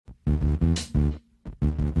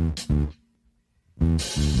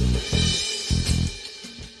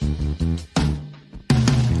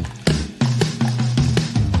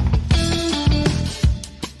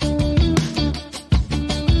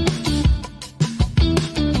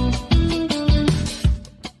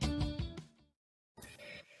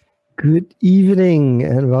Good evening,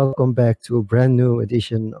 and welcome back to a brand new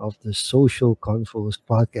edition of the Social Confoes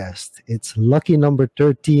podcast. It's lucky number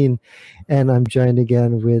 13, and I'm joined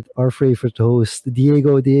again with our favorite host,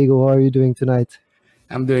 Diego. Diego, how are you doing tonight?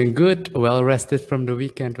 I'm doing good, well rested from the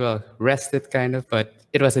weekend. Well, rested kind of, but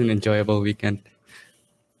it was an enjoyable weekend.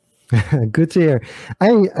 Good to hear.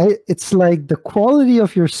 It's like the quality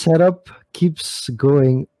of your setup keeps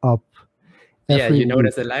going up Yeah, every you week.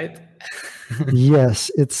 notice the light?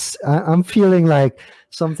 Yes, I'm feeling like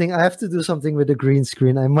something. I have to do something with the green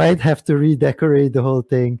screen. I might have to redecorate the whole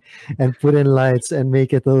thing and put in lights and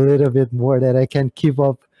make it a little bit more that I can keep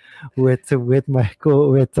up with my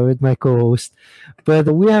co-host.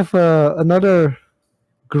 But we have another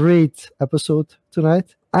great episode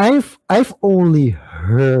tonight. I've only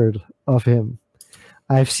heard of him.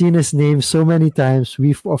 I've seen his name so many times.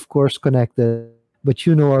 We've of course connected, but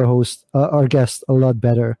you know our guest a lot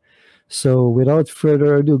better. So without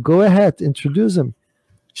further ado, go ahead, introduce him.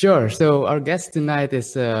 Sure. So our guest tonight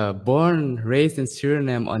is born, raised in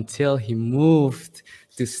Suriname until he moved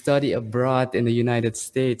to study abroad in the United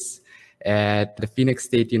States at the Phoenix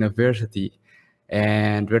State University.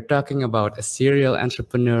 And we're talking about a serial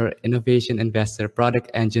entrepreneur, innovation investor,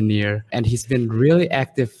 product engineer, and he's been really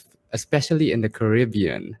active, especially in the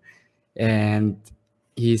Caribbean. And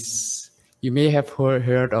he's you may have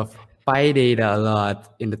heard of Piedata a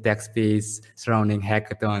lot in the tech space surrounding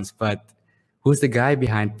hackathons, but who's the guy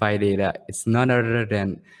behind Piedata? It's none other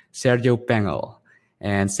than Sergio Pengel.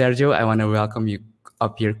 And Sergio, I want to welcome you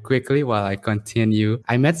up here quickly while I continue.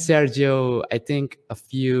 I met Sergio, I think, a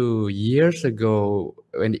few years ago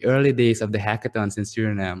in the early days of the hackathons in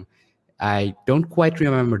Suriname. I don't quite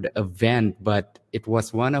remember the event, but it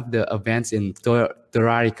was one of the events in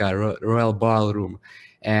Torarica, Royal Ballroom.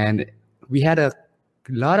 And we had a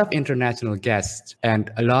lot of international guests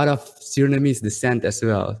and a lot of Surinamese descent as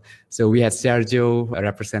well. So we had Sergio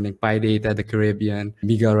representing Data, the Caribbean.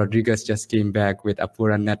 Miguel Rodriguez just came back with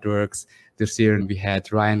Apura Networks to Suriname. We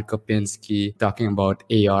had Ryan Kopinski talking about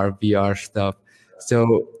AR, VR stuff.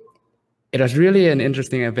 So it was really an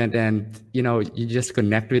interesting event, and you just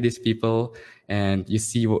connect with these people and you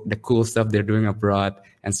see the cool stuff they're doing abroad,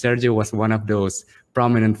 and Sergio was one of those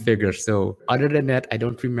prominent figures. So other than that, I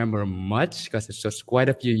don't remember much because it's just quite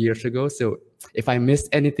a few years ago. So if I missed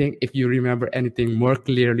anything, if you remember anything more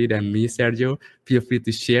clearly than me, Sergio, feel free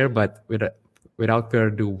to share. But without further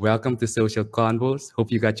ado, welcome to Social Convos.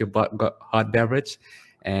 Hope you got your got hot beverage,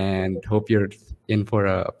 and hope you're in for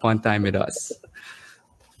a fun time with us.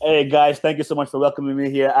 Hey guys, thank you so much for welcoming me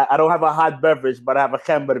here. I don't have a hot beverage, but I have a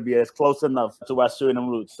camber beer. It's close enough to our Suriname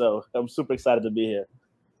roots, so I'm super excited to be here.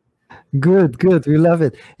 Good, good. We love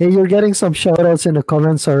it. Hey, you're getting some shout outs in the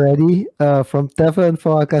comments already from Tefan,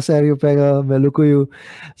 Fawaka, Sergio Pega, Melukuyu.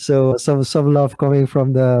 So some love coming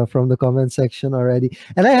from the comment section already.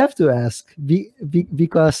 And I have to ask,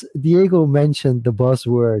 because Diego mentioned the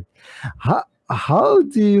buzzword, how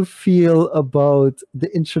do you feel about the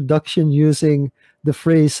introduction using the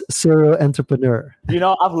phrase serial entrepreneur?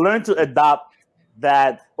 I've learned to adopt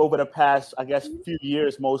that over the past, I guess, few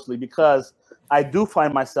years mostly because I do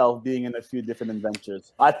find myself being in a few different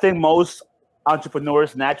adventures. I think most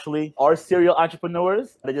entrepreneurs naturally are serial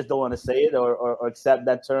entrepreneurs. They just don't want to say it or accept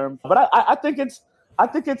that term. But I think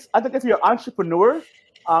if you're an entrepreneur,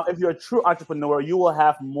 if you're a true entrepreneur, you will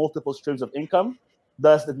have multiple streams of income.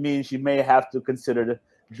 Thus, it means you may have to consider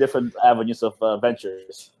different avenues of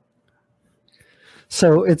ventures.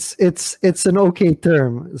 So it's an okay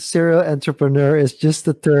term. Serial entrepreneur is just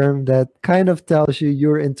a term that kind of tells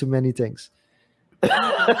you're into many things.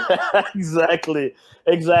 Exactly.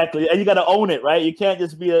 And you got to own it, right? You can't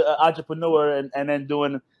just be an entrepreneur and then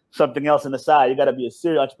doing something else on the side. You got to be a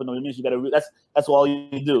serial entrepreneur. It means you got to. That's all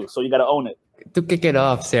you do. So you got to own it. To kick it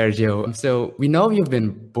off, Sergio, so we know you've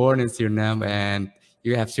been born in Suriname and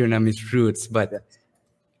you have Surinamese roots, but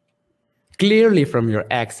clearly from your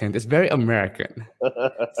accent, it's very American.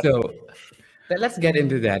 So let's get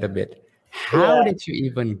into that a bit. How did you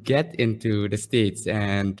even get into the States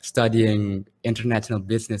and studying international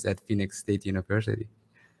business at Phoenix State University?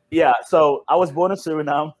 Yeah, so I was born in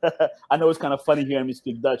Suriname. I know it's kind of funny hearing me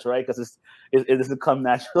speak Dutch, right? Because it doesn't come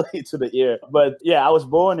naturally to the ear. But yeah, I was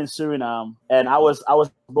born in Suriname, and I was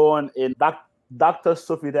born in Dr.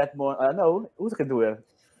 Sophie Redmond. No, who's going to do it?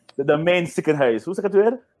 The main ziekenhuis. Who's going to do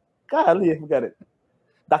it? Golly, I forgot it.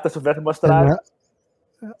 Dr. Sophie Redmond Straat.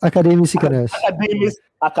 Academisch ziekenhuis.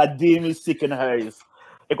 Academisch ziekenhuis.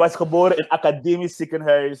 Ik was geboren in academisch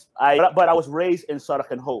ziekenhuis. But I was raised in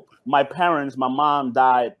Zorg and Hope. My mom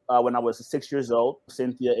died when I was 6 years old.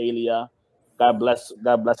 Cynthia Elia, God bless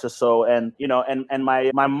her soul. And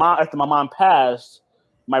my mom, after my mom passed,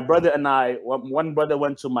 my brother and I, one brother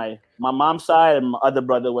went to my mom's side, and my other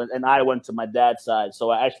brother went, and I went to my dad's side. So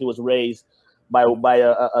I actually was raised by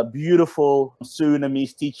a beautiful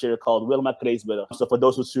Surinamese teacher called Wilma Kreisberg. So for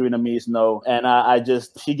those who Surinamese know, and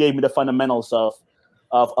she gave me the fundamentals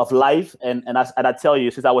of life. And I tell you,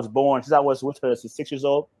 since I was with her since 6 years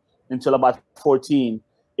old until about 14,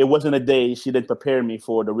 it wasn't a day she didn't prepare me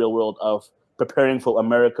for the real world of preparing for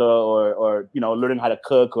America, or learning how to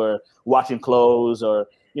cook, or washing clothes, or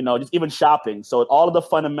just even shopping. So all of the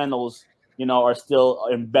fundamentals are still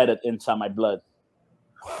embedded inside my blood.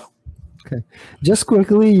 Okay. Just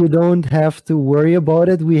quickly, you don't have to worry about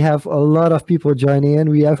it. We have a lot of people joining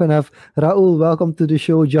in. We even have Raul, welcome to the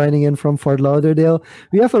show, joining in from Fort Lauderdale.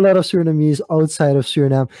 We have a lot of Surinamese outside of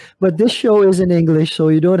Suriname. But this show is in English, so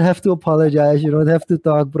you don't have to apologize. You don't have to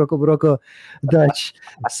talk broko broko Dutch.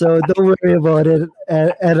 So don't worry about it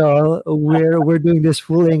at all. We're doing this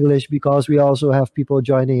full English because we also have people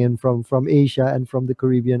joining in from Asia and from the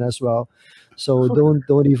Caribbean as well. So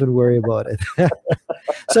don't even worry about it.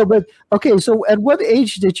 So, but okay. So, at what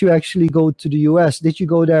age did you actually go to the U.S.? Did you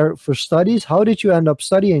go there for studies? How did you end up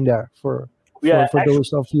studying there? Yeah, For actually,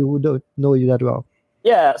 those of you who don't know you that well.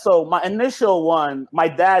 yeah. So my initial one, my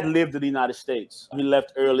dad lived in the United States. He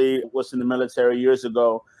left early, was in the military years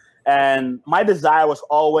ago, and my desire was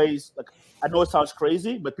always like, I know it sounds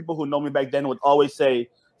crazy, but people who know me back then would always say,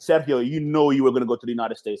 Sergio, you were going to go to the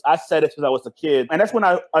United States. I said it since I was a kid. And that's when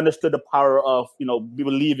I understood the power of,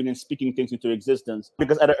 believing and speaking things into existence.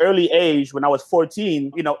 Because at an early age, when I was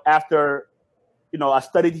 14, after, I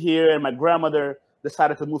studied here and my grandmother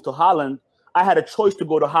decided to move to Holland, I had a choice to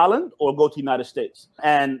go to Holland or go to the United States.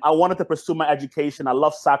 And I wanted to pursue my education. I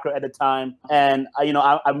loved soccer at the time. And,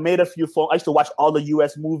 I made a few I used to watch all the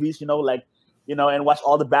U.S. movies, and watch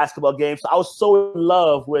all the basketball games. So I was so in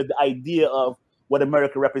love with the idea of what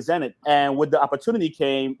America represented. And with the opportunity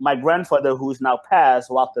came, my grandfather, who's now passed,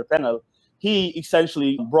 Walter Pengel, he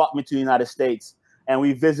essentially brought me to the United States. And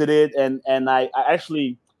we visited, and I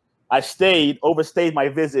actually overstayed my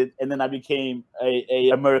visit, and then I became a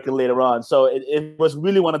American later on. So it was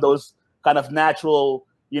really one of those kind of natural,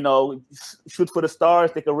 shoot for the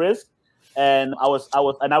stars, take a risk. And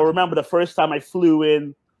I remember the first time I flew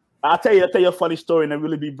in. I'll tell you a funny story and I'll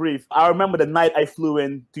really be brief. I remember the night I flew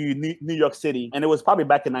in to New York City, and it was probably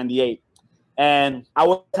back in '98. And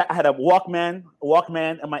I had a Walkman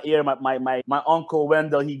in my ear. My uncle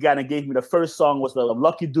Wendell, he kind of gave me the first song was the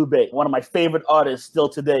Lucky Dube, one of my favorite artists still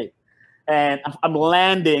today. And I'm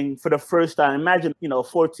landing for the first time. Imagine,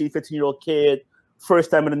 14, 15-year-old kid,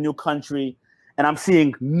 first time in a new country, and I'm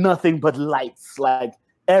seeing nothing but lights like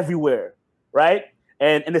everywhere, right?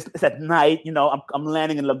 And it's at night, I'm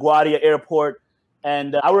landing in LaGuardia Airport.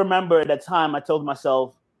 And I remember at that time, I told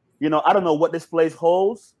myself, I don't know what this place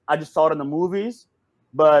holds. I just saw it in the movies,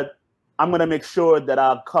 but I'm going to make sure that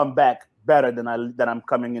I'll come back better than I'm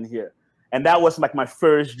coming in here. And that was like my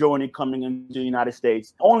first journey coming into the United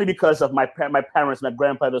States, only because of my parents, my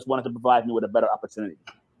grandparents wanted to provide me with a better opportunity.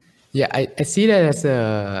 Yeah, I see that as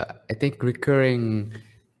I think, recurring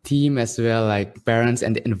theme as well, like parents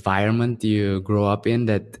and the environment you grow up in,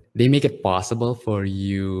 that they make it possible for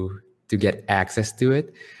you to get access to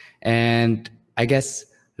it. And I guess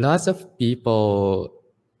lots of people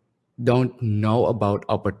don't know about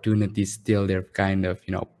opportunities till they're kind of,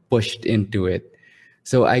 pushed into it.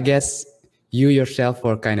 So I guess you yourself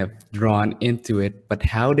were kind of drawn into it, but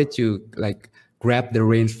how did you like grab the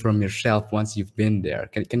reins from yourself once you've been there?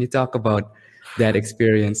 Can you talk about that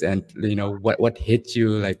experience and what hit you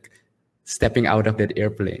like stepping out of that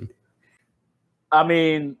airplane? I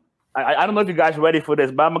mean, I don't know if you guys are ready for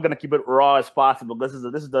this, but I'm gonna keep it raw as possible. This is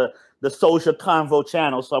the social convo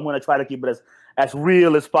channel, so I'm gonna try to keep it as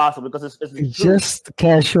real as possible because it's just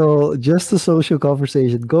casual, just a social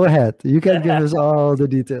conversation. Go ahead. You can give us all the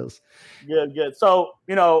details. Good. So,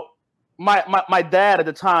 my dad at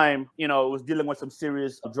the time, was dealing with some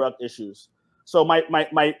serious drug issues. So my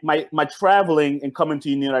traveling and coming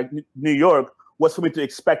to New York was for me to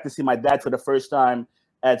expect to see my dad for the first time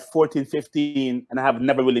at 14, 15, and I have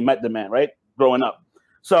never really met the man, right? Growing up.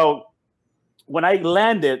 So when I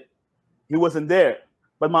landed, he wasn't there,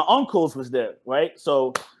 but my uncles was there, right?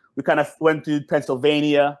 So we kind of went to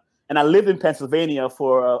Pennsylvania, and I lived in Pennsylvania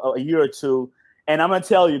for a year or two. And I'm gonna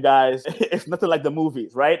tell you guys, it's nothing like the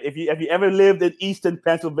movies, right? If you ever lived in Eastern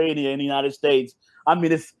Pennsylvania in the United States, I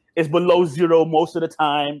mean, it's below zero most of the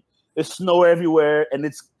time. There's snow everywhere, and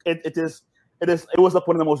it was like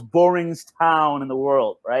one of the most boring town in the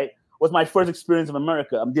world, right? It was my first experience of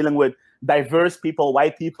America. I'm dealing with diverse people,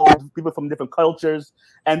 white people from different cultures,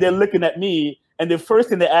 and they're looking at me, and the first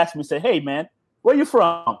thing they ask me, say, "Hey, man, where you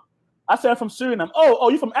from?" I said, I'm from Suriname. Oh,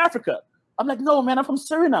 you from Africa? I'm like, no, man, I'm from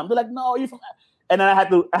Suriname. They're like, no, you from. And then I had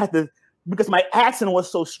to, because my accent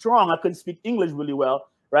was so strong, I couldn't speak English really well,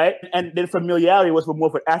 right? And then familiarity was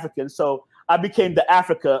more for Africans. So I became the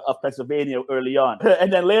Africa of Pennsylvania early on.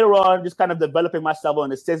 And then later on, just kind of developing myself in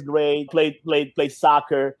the 6th grade, played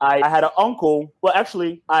soccer. I had an uncle. Well,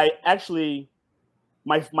 actually,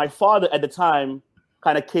 my father at the time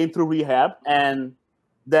kind of came through rehab. And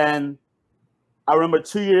then I remember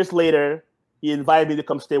 2 years later, he invited me to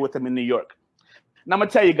come stay with him in New York. And I'm going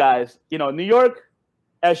to tell you guys, New York,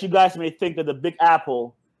 as you guys may think of the Big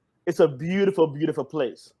Apple, it's a beautiful, beautiful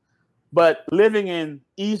place. But living in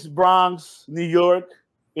East Bronx, New York,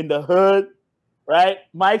 in the hood, right?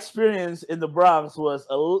 My experience in the Bronx was,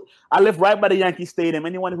 I lived right by the Yankee Stadium.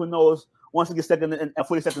 Anyone who knows 162nd and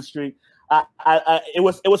 42nd Street, it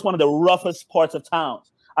was one of the roughest parts of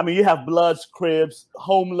towns. I mean, you have Bloods, Cribs,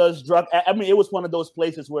 homeless, drug. I mean, it was one of those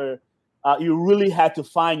places where you really had to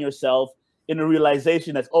find yourself in the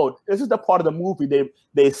realization that, oh, this is the part of the movie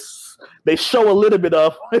they show a little bit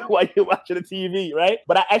of while you're watching the TV, right?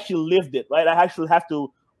 But I actually lived it, right? I actually have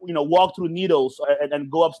to, walk through needles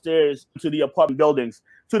and go upstairs to the apartment buildings,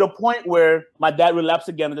 to the point where my dad relapsed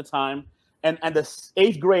again at the time. And the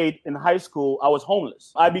 8th grade in high school, I was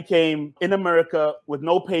homeless. I became in America with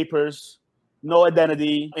no papers, no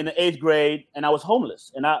identity in the 8th grade, and I was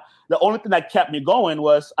homeless. And the only thing that kept me going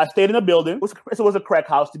was I stayed in a building. It was a crack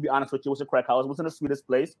house, to be honest with you. It was a crack house. It wasn't the sweetest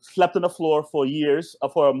place. Slept on the floor for years,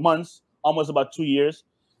 for months, almost about 2 years.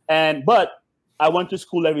 But I went to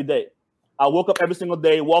school every day. I woke up every single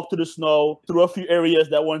day, walked through the snow, through a few areas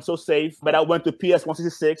that weren't so safe. But I went to PS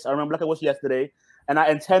 166. I remember like it was yesterday. And I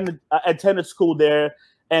attended school there.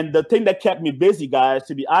 And the thing that kept me busy, guys,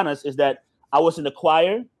 to be honest, is that I was in the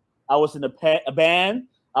choir. I was in a band.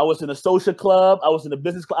 I was in a social club. I was in a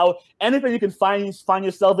business club. Anything you can find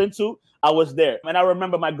yourself into, I was there. And I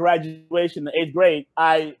remember my graduation in the 8th grade.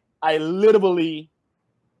 I literally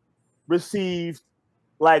received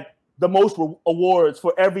like the most awards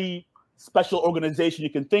for every special organization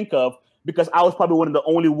you can think of, because I was probably one of the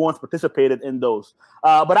only ones participated in those.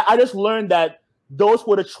 But I just learned that those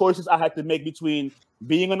were the choices I had to make between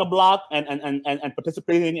being on the block and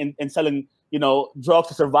participating in selling, drugs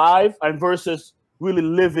to survive, and versus really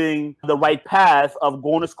living the right path of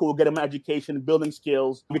going to school, getting my education, building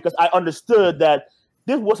skills, because I understood that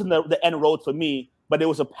this wasn't the end road for me, but there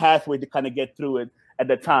was a pathway to kind of get through it at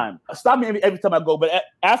the time. Stop me every time I go. But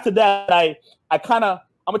after that,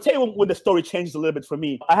 I'm going to tell you when the story changed a little bit for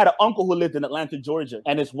me. I had an uncle who lived in Atlanta, Georgia,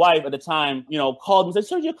 and his wife at the time, called me and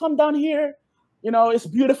said, Sergio, come down here. It's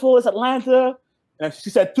beautiful. It's Atlanta. And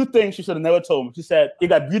she said 2 things she should have never told me. She said, you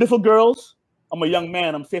got beautiful girls. I'm a young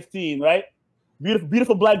man. I'm 15, right?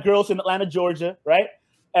 Beautiful black girls in Atlanta, Georgia, right?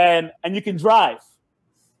 And you can drive,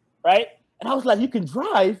 right? And I was like, you can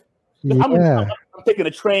drive? Yeah. I'm taking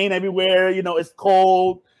a train everywhere. It's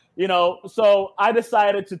cold, So I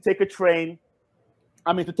decided to take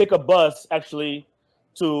to take a bus, actually,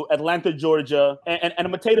 to Atlanta, Georgia. And I'm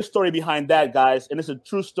going to tell you the story behind that, guys. And it's a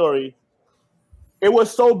true story. It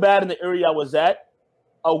was so bad in the area I was at.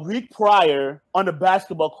 A week prior, on the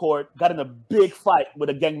basketball court, got in a big fight with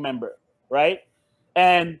a gang member, right?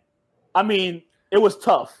 And, it was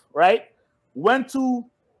tough, right? Went to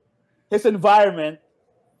his environment,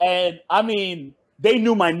 and, they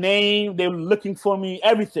knew my name. They were looking for me,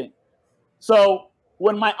 everything. So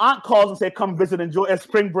when my aunt calls and said, come visit in Georgia,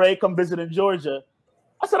 spring break, come visit in Georgia,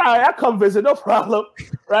 I said, all right, I'll come visit, no problem,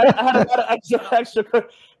 right? I had a lot of extra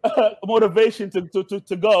motivation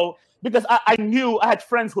to go, because I knew I had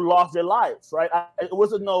friends who lost their lives, right? It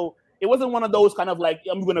wasn't one of those kind of like,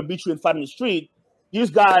 I'm going to beat you and fight in the street. These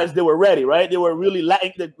guys, they were ready, right? They were really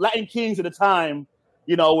the Latin Kings at the time,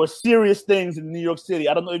 were serious things in New York City.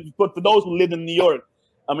 I don't know, but for those who lived in New York,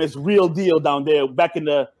 it's real deal down there back in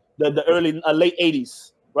the early, late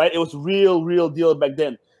 80s, right? It was real deal back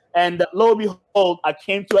then. And lo and behold, I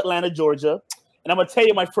came to Atlanta, Georgia, and I'm going to tell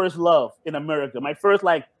you my first love in America. My first,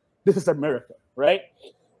 this is America, right?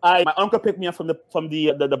 My uncle picked me up from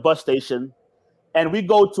the bus station, and we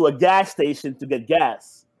go to a gas station to get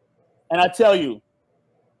gas. And I tell you,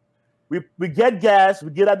 we get gas,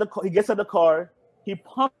 we get out the car, he gets out the car, he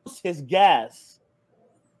pumps his gas.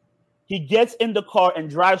 He gets in the car and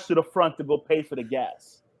drives to the front to go pay for the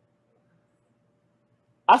gas.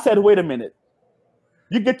 I said, wait a minute.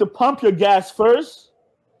 You get to pump your gas first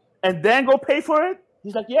and then go pay for it?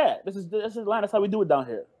 He's like, yeah, this is Atlanta. That's how we do it down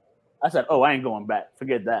here. I said, oh, I ain't going back.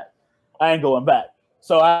 Forget that. I ain't going back.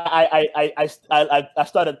 So I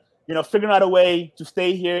started, figuring out a way to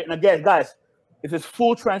stay here. And again, guys, this is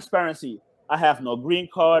full transparency. I have no green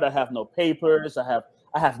card. I have no papers.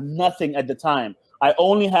 I have nothing at the time. I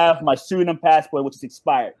only have my Suriname passport, which is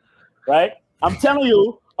expired, right? I'm telling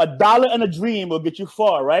you, $1 and a dream will get you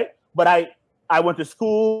far, right? But I went to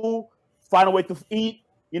school, find a way to eat,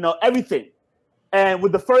 everything. And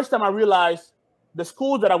with the first time I realized the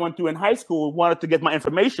schools that I went to in high school wanted to get my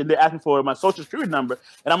information. They asked me for my social security number.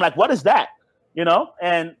 And I'm like, what is that?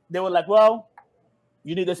 And they were like, well,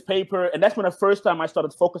 you need this paper. And that's when the first time I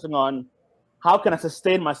started focusing on how can I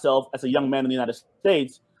sustain myself as a young man in the United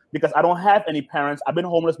States, because I don't have any parents. I've been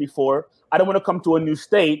homeless before. I don't want to come to a new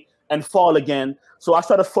state and fall again. So I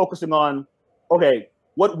started focusing on, okay,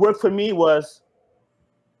 what worked for me was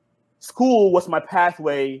school was my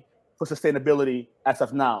pathway for sustainability as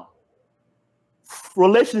of now.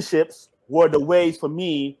 Relationships were the ways for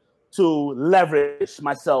me to leverage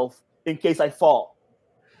myself in case I fall.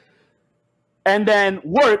 And then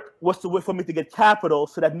work was the way for me to get capital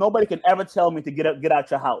so that nobody can ever tell me to get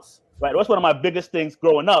out your house. Right? That was one of my biggest things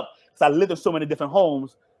growing up, because I lived in so many different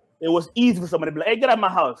homes. It was easy for somebody to be like, hey, get out of my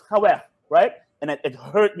house. However, right? And it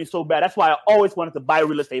hurt me so bad. That's why I always wanted to buy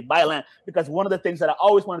real estate, buy land, because one of the things that I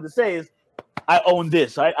always wanted to say is, I own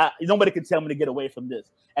this, right? Nobody can tell me to get away from this.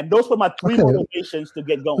 And those were my three motivations to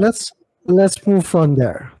get going. Let's move from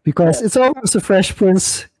there, because it's almost a Fresh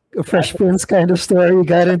Prince kind of story. You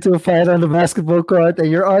got into a fight on the basketball court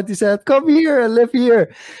and your auntie said, come here and live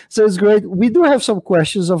here. So it's great. We do have some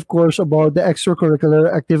questions, of course, about the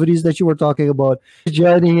extracurricular activities that you were talking about.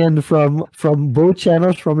 Joining in from both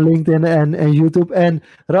channels, from LinkedIn and YouTube. And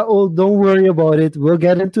Raul, don't worry about it. We'll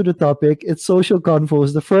get into the topic. It's social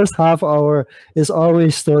confoes. The first half hour is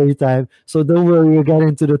always story time. So don't worry, we'll get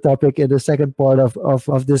into the topic in the second part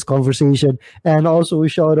of this conversation. And also a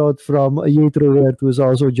shout out from Yetro, who is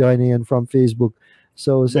also joining in from Facebook.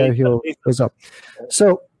 So Sergio, what's up?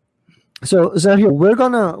 So Sergio, we're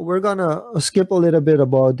gonna skip a little bit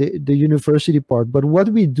about the university part, but what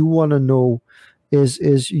we do want to know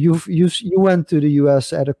is you went to the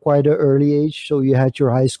US at quite an early age, so you had your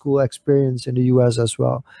high school experience in the US as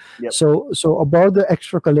well. Yep. So about the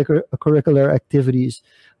extracurricular activities,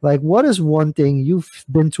 like what is one thing you've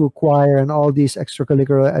been to acquire in all these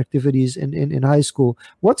extracurricular activities in high school?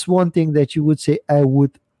 What's one thing that you would say I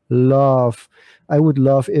would love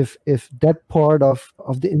if that part of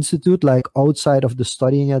the institute, like outside of the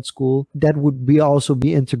studying at school, that would be also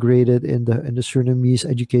be integrated in the Surinamese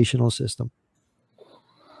educational system?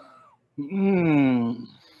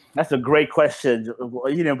 That's a great question.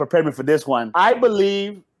 Prepare me for this one. I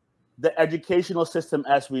believe the educational system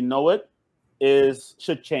as we know it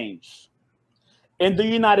should change. In the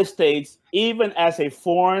United States, even as a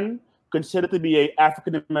foreign, considered to be an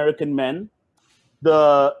African American man,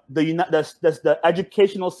 the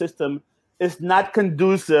educational system is not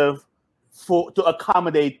conducive to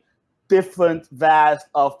accommodate different vast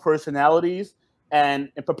of personalities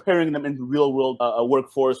and preparing them in the real world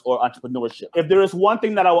workforce or entrepreneurship. If there is one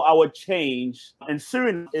thing that I would change in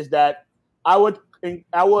Suriname, is that I would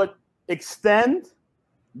extend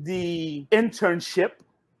the internship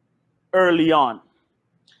early on.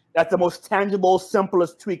 That's the most tangible,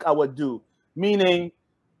 simplest tweak I would do. Meaning,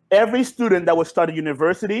 every student that would start a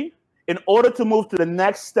university, in order to move to the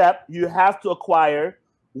next step, you have to acquire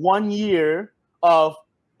 1 year of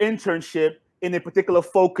internship in a particular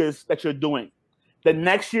focus that you're doing. The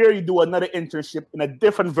next year, you do another internship in a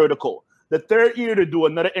different vertical. The third year, to do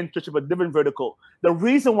another internship in a different vertical. The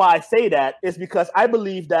reason why I say that is because I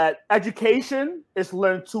believe that education is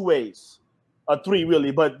learned two ways, or three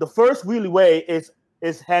really. But the first really way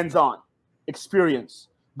is hands-on experience,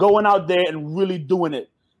 going out there and really doing it.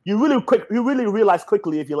 You really realize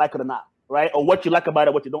quickly if you like it or not, right? Or what you like about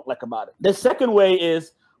it, what you don't like about it. The second way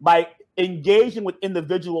is by engaging with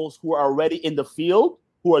individuals who are already in the field,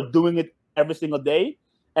 who are doing it every single day,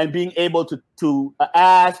 and being able to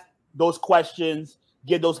ask those questions,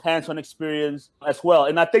 get those hands-on experience as well.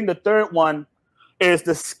 And I think the third one is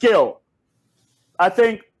the skill. I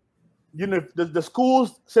think the school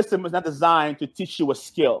system is not designed to teach you a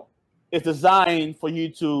skill. It's designed for you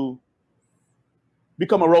to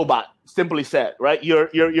become a robot, simply said, right?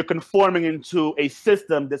 You're conforming into a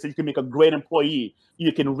system that so you can make a great employee.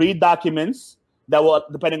 You can read documents that will,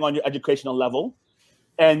 depending on your educational level,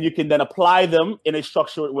 and you can then apply them in a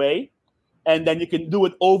structured way, and then you can do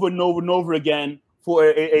it over and over and over again for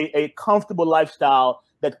a comfortable lifestyle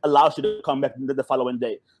that allows you to come back the following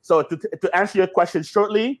day. So to answer your question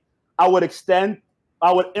shortly, I would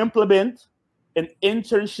implement an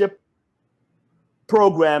internship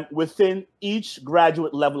program within each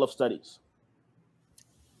graduate level of studies.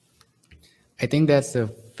 I think that's a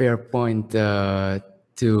fair point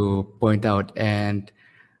to point out, and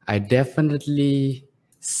I definitely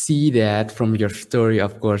see that from your story,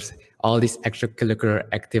 of course, all these extracurricular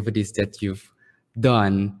activities that you've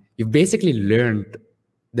done, you've basically learned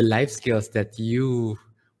the life skills that you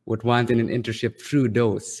would want in an internship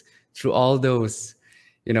through all those,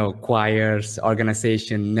 choirs,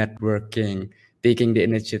 organization, networking, taking the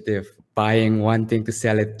initiative, buying one thing to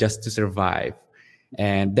sell it just to survive.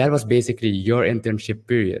 And that was basically your internship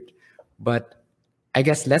period. But I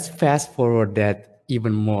guess let's fast forward that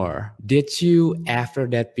even more. Did you, after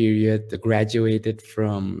that period, graduated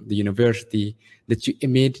from the university, did you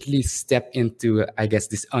immediately step into, I guess,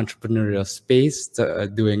 this entrepreneurial space,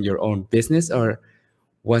 doing your own business? Or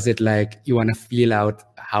was it like you want to feel out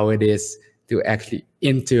how it is to actually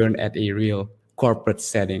intern at a real corporate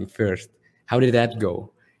setting first? How did that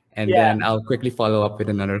go? And Yeah, then I'll quickly follow up with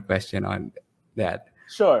another question on that.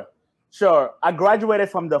 sure. Sure. I graduated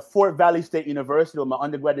from the Fort Valley State University with my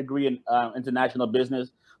undergrad degree in international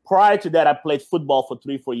business. Prior to that, I played football for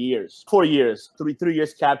 4 years. 4 years, 3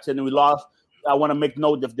 years captain, and we lost. I want to make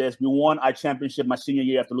note of this. We won our championship my senior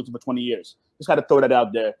year after losing for 20 years. Just got to throw that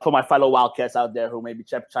out there for my fellow Wildcats out there who may be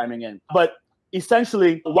chiming in. But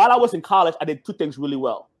essentially, while I was in college, I did two things really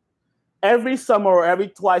well. Every summer or every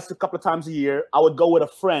twice, a couple of times a year, I would go with a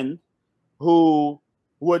friend who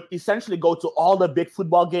would essentially go to all the big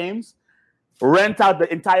football games, rent out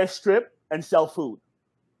the entire strip, and sell food.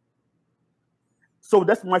 So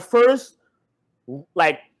that's my first,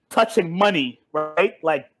 touching money, right?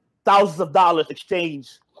 Like thousands of dollars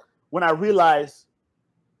exchange when I realized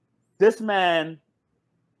this man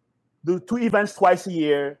do 2 events twice a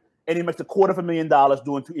year, and he makes $250,000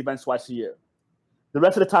 doing 2 events twice a year. The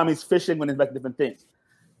rest of the time he's fishing when he's making different things.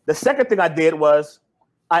 The second thing I did was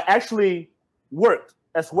I actually worked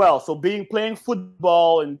as well. So playing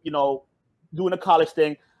football and, doing a college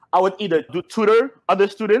thing, I would either tutor other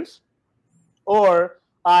students or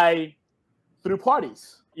I threw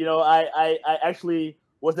parties. I actually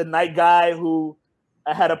was the night guy who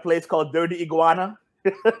I had a place called Dirty Iguana.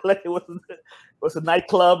 Like it was a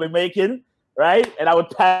nightclub in Macon, right? And I would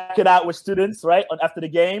pack it out with students, right, after the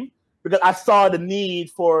game, because I saw the need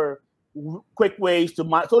for quick ways so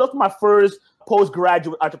that was my first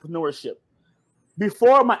postgraduate entrepreneurship.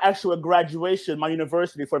 Before my actual graduation, my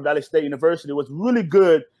university, Fort Valley State University, was really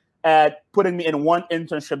good at putting me in one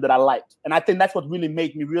internship that I liked. And I think that's what really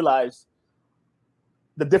made me realize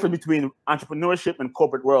the difference between entrepreneurship and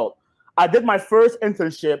corporate world. I did my first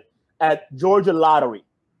internship at Georgia Lottery.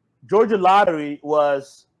 Georgia Lottery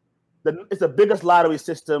it's the biggest lottery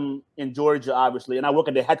system in Georgia, obviously, and I work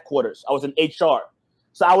at the headquarters. I was in HR.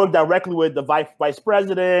 So I worked directly with the vice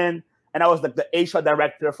president, and I was the HR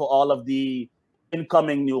director for all of the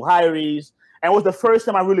incoming new hirees. And it was the first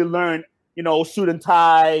time I really learned, suit and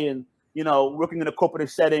tie and, working in a corporate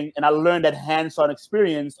setting. And I learned that hands-on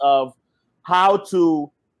experience of how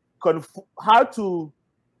to work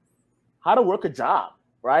a job,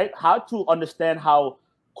 right? How to understand how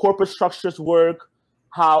corporate structures work,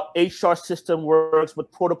 how HR system works,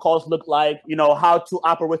 what protocols look like, how to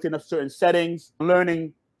operate in a certain settings,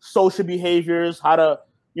 learning social behaviors, how to,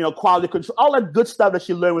 quality control, all that good stuff that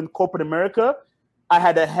you learn in corporate America. I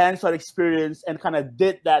had a hands-on experience and kind of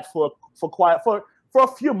did that for a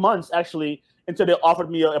few months, actually, until they offered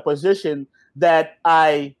me a position that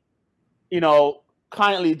I,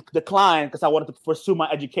 kindly declined because I wanted to pursue my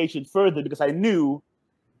education further because I knew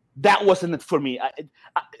that wasn't it for me.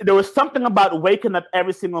 There was something about waking up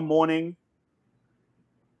every single morning,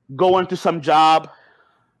 going to some job,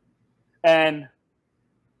 and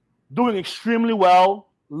doing extremely well.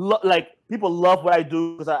 Like people love what I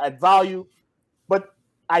do because I add value, but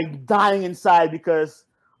I'm dying inside because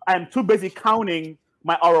I'm too busy counting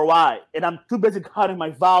my ROI and I'm too busy counting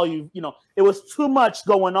my value. It was too much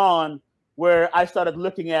going on where I started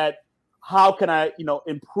looking at how can I,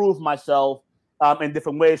 improve myself in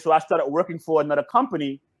different ways. So I started working for another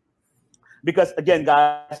company because, again,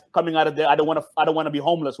 guys, coming out of there, I don't want to be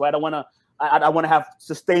homeless, right? I want to have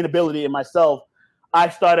sustainability in myself. I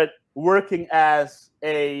started working as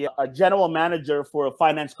a general manager for a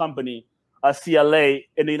finance company, a CLA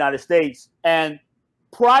in the United States. And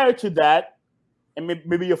prior to that, and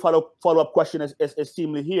maybe your follow-up question is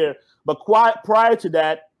seemingly here, but prior to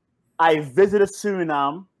that, I visited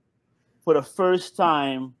Suriname for the first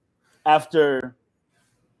time after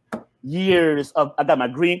years of, I got my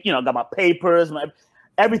green, I got my papers,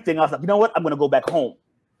 everything. I was like, you know what? I'm going to go back home.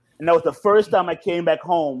 And that was the first time I came back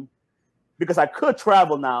home because I could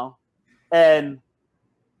travel now, and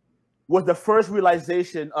was the first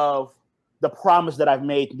realization of the promise that I've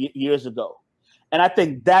made years ago. And I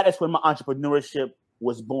think that is when my entrepreneurship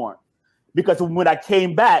was born. Because when I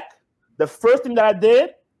came back, the first thing that I did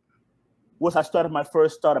was I started my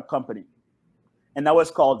first startup company, and that was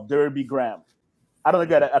called Derby Gram. I don't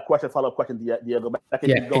get a question, follow-up question, Diego, but I can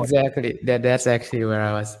Yeah, keep going. exactly. That's actually where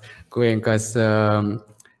I was going because I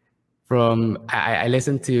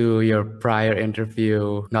listened to your prior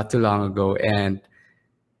interview not too long ago, and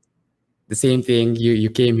the same thing you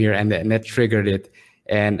came here and that triggered it.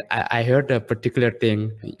 And I heard a particular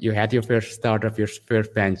thing. You had your first startup, your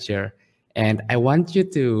first venture, and I want you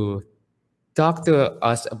to talk to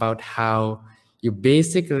us about how you've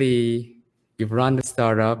run the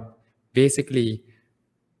startup, basically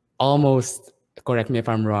almost, correct me if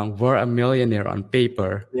I'm wrong, were a millionaire on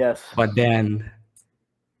paper, Yes. but then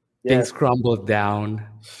things Yes. crumbled down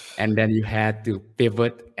and then you had to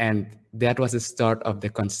pivot, and that was the start of the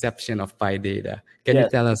conception of Piedata. Can you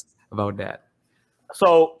Yes. tell us about that?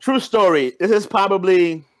 So, true story. This is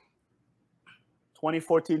probably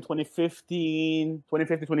 2014, 2015,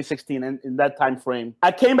 2016, in that time frame.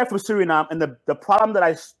 I came back from Suriname, and the problem that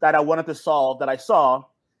I wanted to solve, that I saw,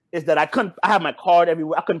 is that I have my card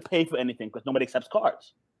everywhere. I couldn't pay for anything because nobody accepts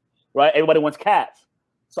cards, right? Everybody wants cash.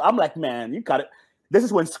 So I'm like, man, you got it. This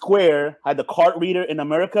is when Square had the card reader in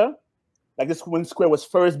America. Like, this when Square was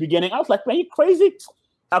first beginning. I was like, man, you crazy?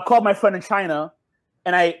 I called my friend in China,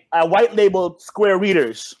 and I white labeled Square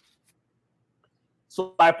readers.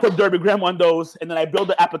 So I put Derby Gram on those, and then I built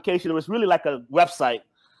the application. It was really like a website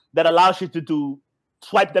that allows you to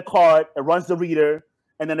swipe the card, it runs the reader,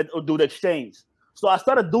 and then it'll do the exchange. So I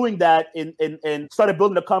started doing that and started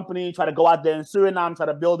building the company, try to go out there in Suriname, try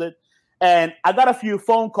to build it. And I got a few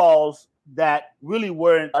phone calls that really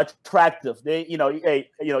weren't attractive. They, hey,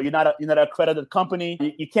 you're not an accredited company.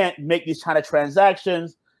 You can't make these kind of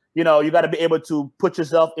transactions. You got to be able to put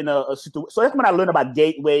yourself in a situation. So that's when I learned about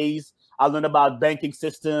gateways. I learned about banking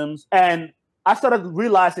systems, and I started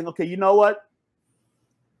realizing, okay, you know what?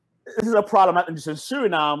 This is a problem not just in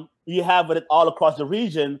Suriname. You have it all across the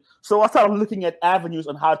region. So I started looking at avenues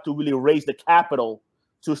on how to really raise the capital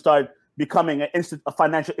to start becoming a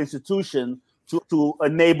financial institution to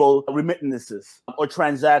enable remittances or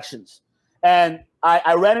transactions. And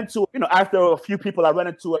I ran into, after a few people, I ran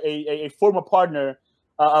into a former partner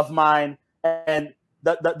of mine, and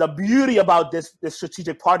the beauty about this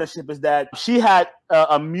strategic partnership is that she had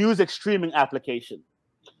a music streaming application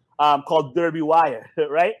called Derby Wire,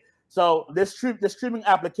 right? So this streaming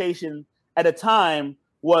application at the time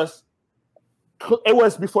was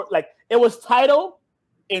titled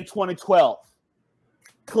in 2012,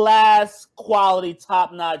 class, quality,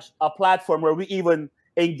 top notch, a platform where we even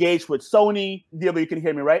engaged with Sony. Diego, you can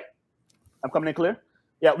hear me, right? I'm coming in clear?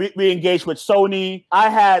 Yeah, we engaged with Sony. I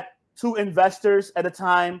had 2 investors at a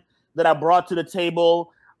time that I brought to the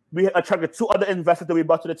table. We attracted 2 other investors that we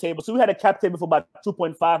brought to the table. So we had a cap table for about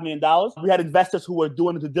 $2.5 million. We had investors who were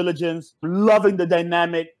doing the due diligence, loving the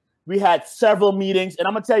dynamic. We had several meetings. And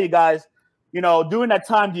I'm going to tell you guys, during that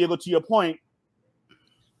time, Diego, to your point,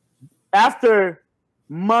 after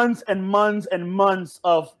months and months and months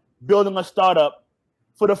of building a startup,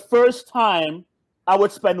 for the first time, I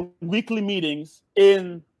would spend weekly meetings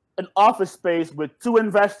in an office space with 2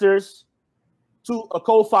 investors, a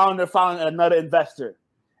co-founder, founder, and another investor.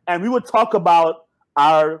 And we would talk about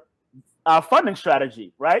our funding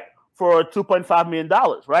strategy, right? For $2.5 million,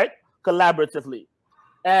 right? Collaboratively.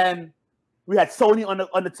 And we had Sony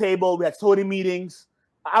on the table. We had Sony meetings.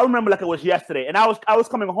 I remember like it was yesterday. And I was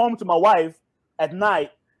coming home to my wife at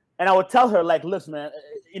night, and I would tell her, like, listen, man,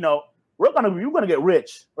 we're gonna get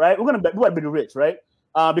rich, right? We're gonna be rich, right?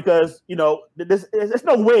 Because there's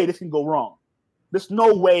no way this can go wrong. There's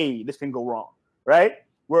no way this can go wrong, right?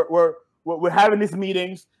 We're having these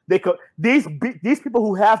meetings. These people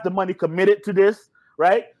who have the money committed to this,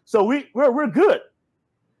 right? So we're good.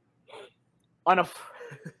 On a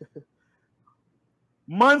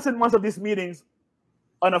months and months of these meetings,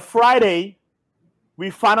 on a Friday,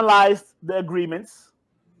 we finalized the agreements.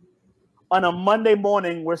 On a Monday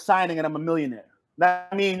morning, we're signing, and I'm a millionaire.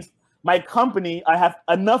 That means my company, I have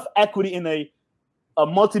enough equity in a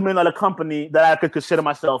multi-million-dollar company that I could consider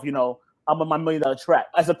myself, I'm on my $1 million track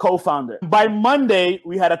as a co-founder. By Monday,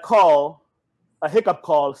 we had a hiccup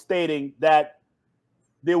call stating that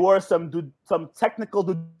there were some technical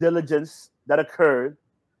due diligence that occurred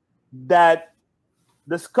that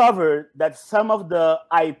discovered that some of the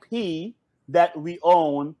IP that we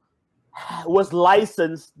own was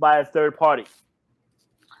licensed by a third party.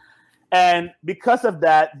 And because of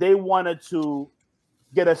that, they wanted to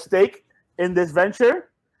get a stake in this venture,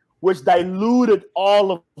 which diluted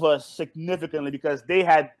all of us significantly because they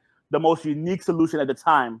had the most unique solution at the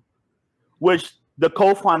time, which the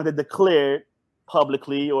co-founder had declared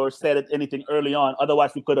publicly or said anything early on.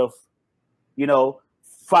 Otherwise, we could have,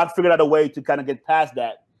 figured out a way to kind of get past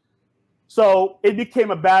that. So it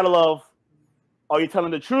became a battle of, are you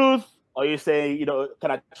telling the truth? Are you saying,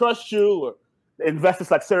 can I trust you? Or the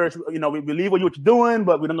investors like Sergio, we believe what you're doing,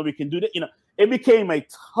 but we don't know we can do that. It became a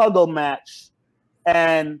tuggle match.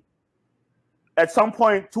 And at some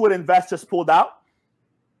point, two of the investors pulled out.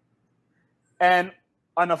 And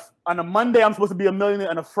on a Monday, I'm supposed to be a millionaire.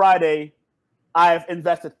 On a Friday, I've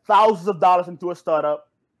invested thousands of dollars into a startup.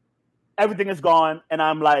 Everything is gone. And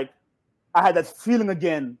I'm like, I had that feeling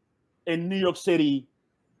again in New York City,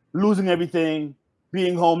 losing everything,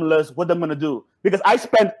 being homeless, what I'm going to do. Because I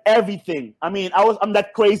spent everything. I mean, I'm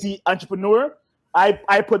that crazy entrepreneur. I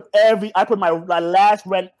put my last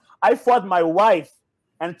rent. I fought my wife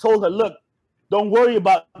and told her, look, don't worry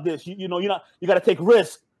about this. You got to take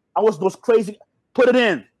risks. I was those crazy, put it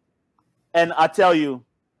in. And I tell you,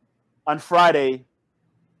 on Friday,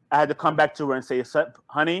 I had to come back to her and say,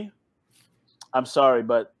 honey, I'm sorry,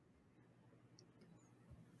 but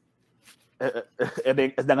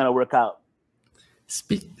it's not going to work out.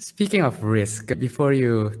 Speaking of risk, before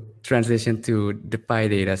you transition to the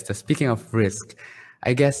Piedata stuff, speaking of risk,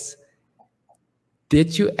 I guess,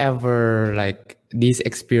 did you ever, like these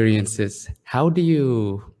experiences, how do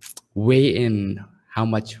you weigh in how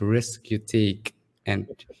much risk you take, and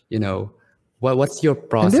what's your And did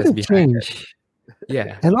process it behind it? change?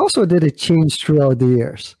 Yeah. And also, did it change throughout the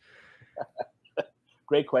years?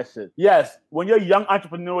 Great question. Yes, when you're a young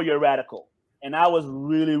entrepreneur, you're radical. And I was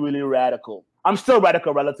really, really radical. I'm still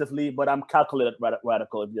radical relatively, but I'm calculated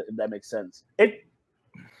radical, if that makes sense.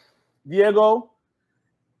 Diego,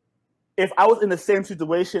 if I was in the same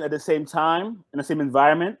situation at the same time, in the same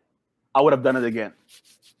environment, I would have done it again.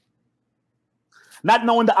 Not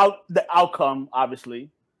knowing the outcome,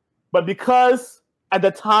 obviously, but because at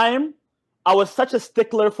the time, I was such a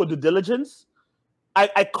stickler for due diligence,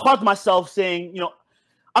 I caught myself saying,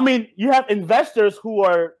 you have investors who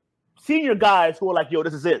are senior guys who are like, yo,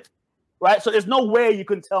 this is it, right? So there's no way you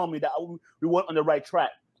can tell me that we weren't on the right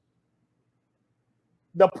track.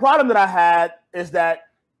 The problem that I had is that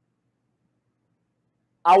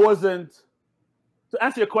I wasn't, to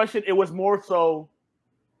answer your question, it was more so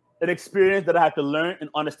an experience that I had to learn in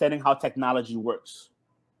understanding how technology works,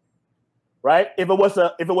 right? If it was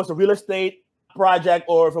a real estate project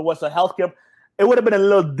or if it was a healthcare, it would have been a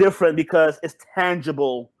little different because it's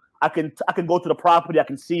tangible. I can go to the property, I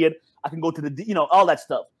can see it, I can go to the, all that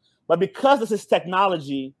stuff. But because this is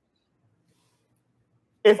technology,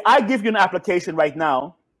 if I give you an application right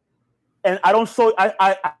now and I don't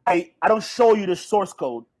show you the source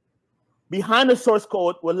code, behind the source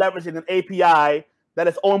code, we're leveraging an API that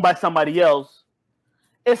is owned by somebody else.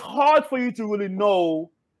 It's hard for you to really know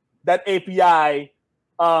that API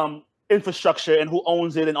infrastructure and who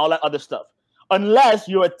owns it and all that other stuff, unless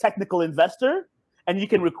you're a technical investor and you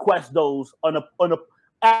can request those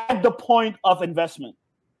at the point of investment.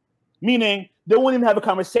 Meaning they won't even have a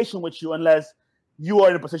conversation with you unless you are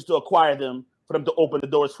in a position to acquire them for them to open the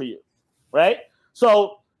doors for you, right?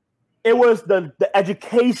 So it was the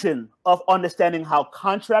education of understanding how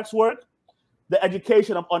contracts work, the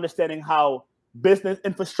education of understanding how business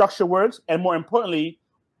infrastructure works, and more importantly,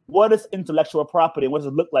 what is intellectual property and what does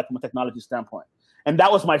it look like from a technology standpoint? And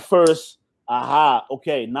that was my first,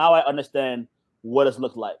 okay, now I understand what does it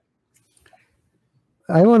look like.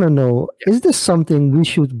 I want to know, is this something we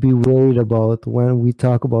should be worried about when we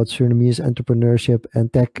talk about Surinamese entrepreneurship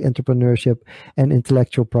and tech entrepreneurship and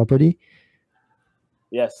intellectual property?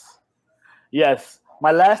 Yes.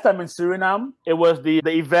 My last time in Suriname, it was the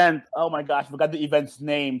event. Oh my gosh, I forgot the event's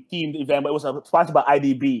name, themed event, but it was sponsored by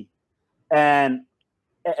IDB. And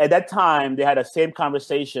at that time, they had the same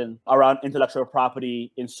conversation around intellectual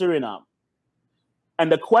property in Suriname.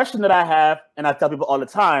 And the question that I have, and I tell people all the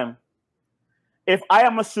time, if I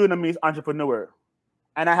am a Surinamese entrepreneur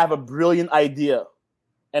and I have a brilliant idea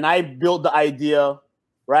and I build the idea,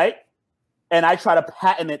 right? And I try to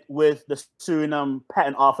patent it with the Suriname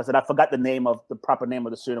Patent Office, and I forgot the proper name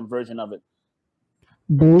of the Suriname version of it.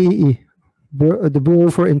 BEE, the Bureau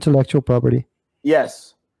for Intellectual Property.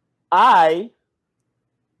 Yes. I,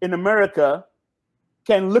 in America,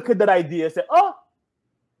 can look at that idea and say, oh,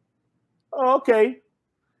 okay.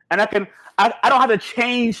 And I don't have to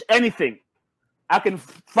change anything. I can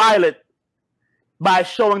file it by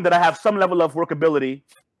showing that I have some level of workability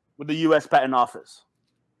with the U.S. Patent Office.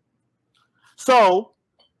 So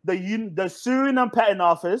the Suriname Patent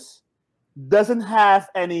Office doesn't have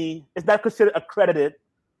it's not considered accredited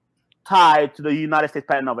tied to the United States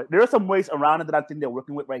Patent Office. There are some ways around it that I think they're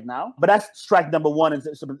working with right now, but that's strike number one in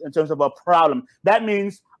terms of a problem. That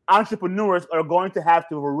means entrepreneurs are going to have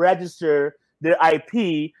to register their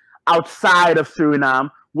IP outside of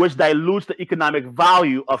Suriname, which dilutes the economic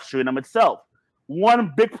value of Suriname itself.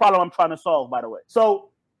 One big problem I'm trying to solve, by the way. So,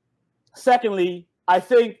 secondly, I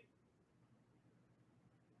think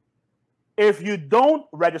if you don't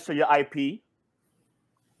register your IP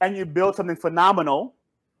and you build something phenomenal,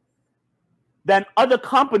 then other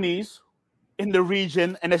companies in the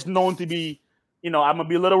region, and it's known to be, I'm gonna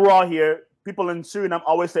be a little raw here. People in Suriname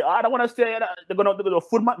always say, "Oh, I don't want to stay. They're gonna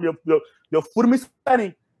food my they'll food me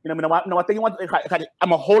spending." I think I'm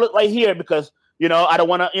gonna hold it right here because I don't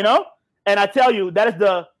want to. And I tell you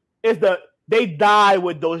that they die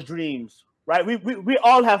with those dreams, right? We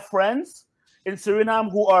all have friends in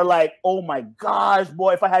Suriname who are like, "Oh my gosh,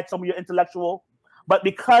 boy, if I had some of your intellectual," but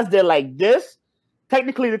because they're like this,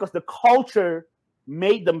 technically because the culture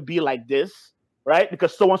made them be like this, right?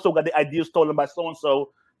 Because so and so got the idea stolen by so and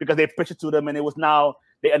so because they pitched it to them and it was now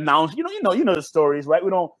they announced. You know the stories, right? We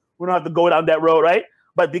don't have to go down that road, right?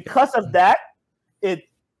 But because of that, it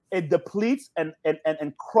depletes and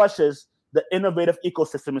crushes the innovative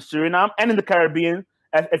ecosystem in Suriname and in the Caribbean,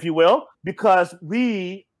 if you will, because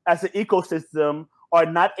we as an ecosystem are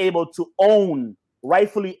not able to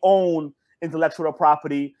rightfully own intellectual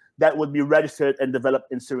property that would be registered and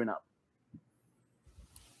developed in Suriname.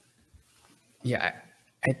 Yeah,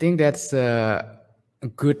 I think that's a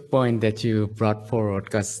good point that you brought forward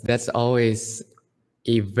because that's always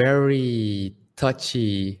a very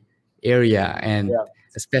touchy area, and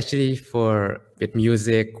especially with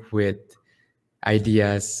music, with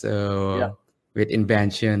ideas, with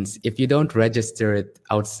inventions. If you don't register it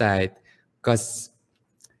outside, because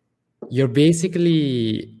you're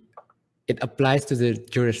basically it applies to the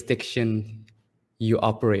jurisdiction you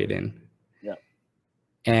operate in. Yeah.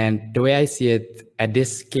 And the way I see it at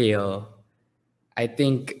this scale, I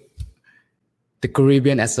think the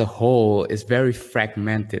Caribbean as a whole is very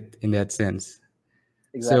fragmented in that sense.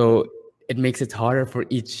 Exactly. So it makes it harder for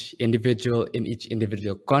each individual in each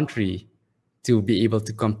individual country to be able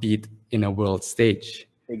to compete in a world stage.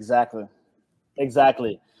 Exactly.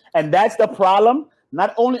 And that's the problem,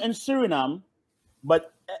 not only in Suriname,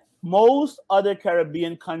 but most other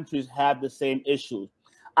Caribbean countries have the same issue.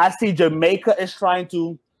 I see Jamaica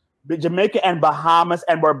and Bahamas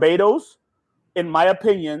and Barbados, in my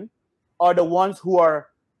opinion, are the ones who are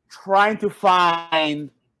trying to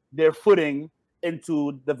find their footing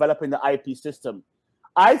into developing the IP system.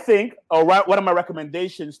 I think, or one of my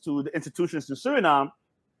recommendations to the institutions in Suriname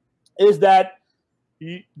is that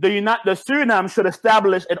the Suriname should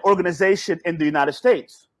establish an organization in the United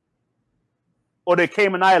States or the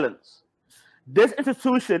Cayman Islands. This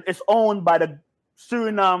institution is owned by the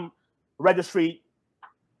Suriname Registry,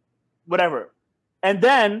 whatever. And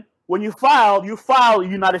then when you file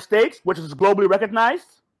United States, which is globally recognized,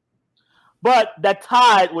 but that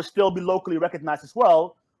tide will still be locally recognized as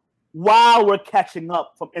well while we're catching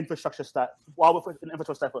up from infrastructure stuff.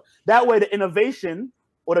 That way the innovation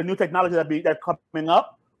or the new technology that are coming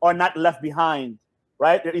up are not left behind,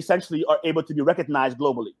 right? They essentially are able to be recognized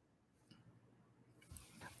globally.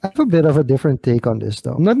 I have a bit of a different take on this,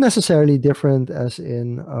 though. Not necessarily different as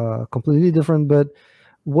in completely different, but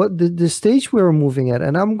what the stage we're moving at,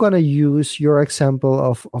 and I'm going to use your example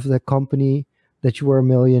of the company that you were a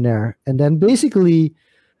millionaire. And then basically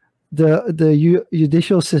the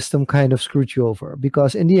judicial system kind of screwed you over,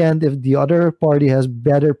 because in the end, if the other party has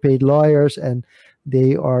better paid lawyers and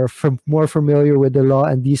they are more familiar with the law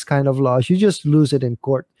and these kind of laws, you just lose it in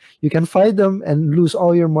court. You can fight them and lose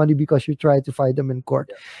all your money because you try to fight them in court.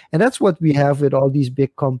 Yeah. And that's what we have with all these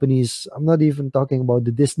big companies. I'm not even talking about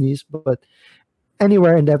the Disneys, but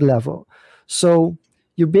anywhere in that level. So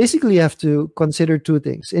you basically have to consider two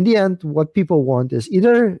things. In the end, what people want is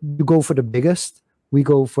either you go for the biggest, we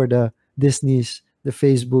go for the Disneys, the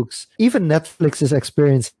Facebooks. Even Netflix is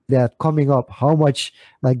experiencing that coming up, how much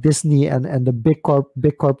like Disney and the big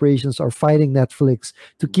corporations are fighting Netflix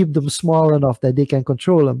to keep them small enough that they can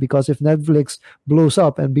control them. Because if Netflix blows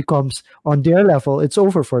up and becomes on their level, it's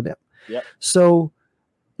over for them. Yep. So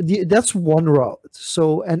that's one route.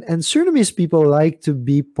 So and Surinamese people like to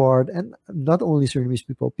be part, and not only Surinamese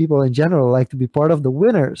people in general like to be part of the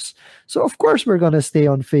winners. So of course we're gonna stay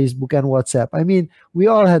on Facebook and WhatsApp. I mean, we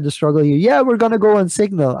all had the struggle here. Yeah, we're gonna go on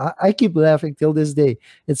Signal. I keep laughing till this day.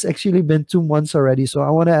 It's actually been 2 months already. So I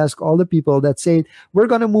want to ask all the people that say we're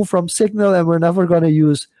gonna move from Signal and we're never gonna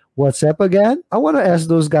use WhatsApp again. I want to ask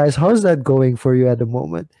those guys, how's that going for you at the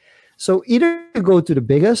moment? So either you go to the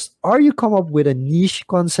biggest or you come up with a niche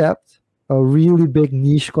concept, a really big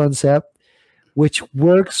niche concept, which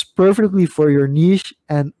works perfectly for your niche,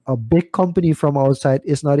 and a big company from outside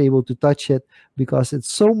is not able to touch it because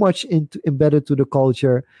it's so much embedded to the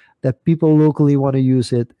culture that people locally want to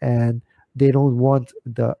use it, and They don't want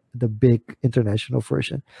the big international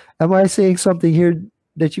version. Am I saying something here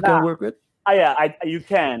that you can Now, work with? yeah, you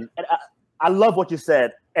can. And I love what you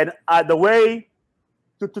said. And the way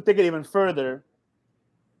to take it even further,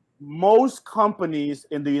 most companies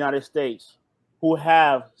in the United States who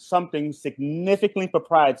have something significantly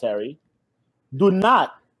proprietary do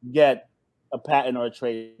not get a patent or a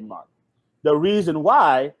trademark. The reason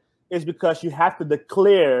why is because you have to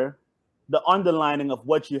declare the underlining of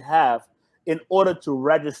what you have in order to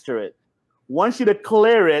register it. Once you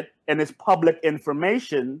declare it and it's public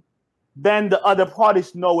information, then the other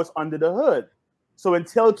parties know what's under the hood. So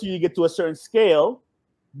until you get to a certain scale,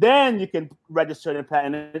 then you can register and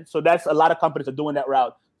patent it. So that's a lot of companies are doing that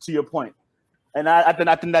route. To your point, and I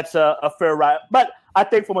think that's a fair route. But I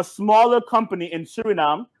think from a smaller company in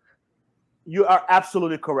Suriname, you are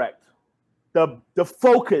absolutely correct. The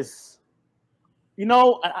focus,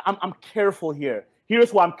 I'm careful here.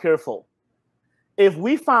 Here's why I'm careful. If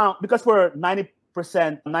we found, because we're 90%,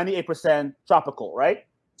 98% tropical, right,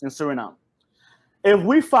 in Suriname. If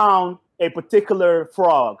we found a particular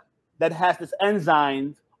frog that has this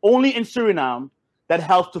enzyme only in Suriname that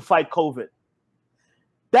helps to fight COVID,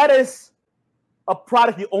 that is a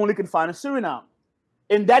product you only can find in Suriname.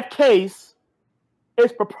 In that case,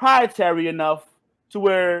 it's proprietary enough to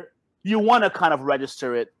where you want to kind of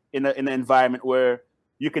register it in an environment where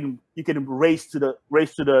you can race to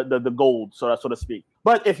the gold, so to speak.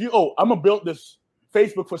 But if I'm gonna build this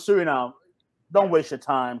Facebook for Suriname, don't waste your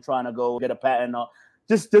time trying to go get a patent. Or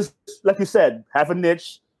just like you said, have a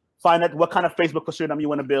niche, find out what kind of Facebook for Suriname you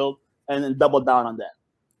want to build, and then double down on that.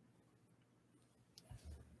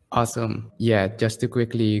 Awesome. Yeah, just to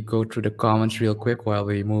quickly go through the comments real quick while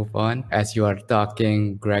we move on. As you are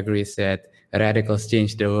talking, Gregory said radicals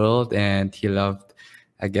change the world, and he loved,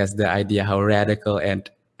 I guess, the idea how radical and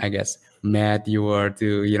I guess mad you were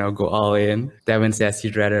to, go all in. Devin says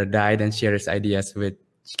he'd rather die than share his ideas which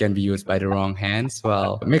can be used by the wrong hands.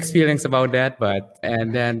 Well, mixed feelings about that,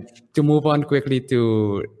 and then to move on quickly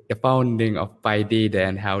to the founding of Piedata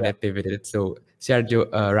and how that pivoted. So Sergio,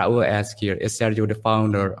 Raul asked here, is Sergio the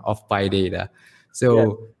founder of Piedata?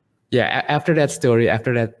 So after that story,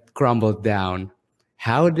 after that crumbled down,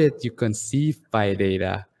 how did you conceive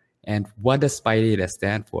Piedata and what does Piedata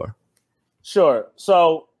stand for? Sure.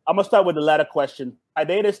 So I'm going to start with the latter question.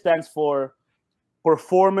 Piedata stands for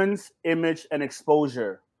performance, image, and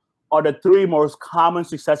exposure are the three most common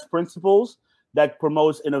success principles that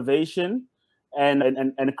promotes innovation and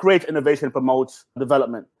creates innovation and promotes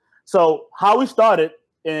development. So how we started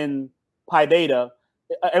in Piedata,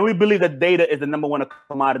 and we believe that data is the number one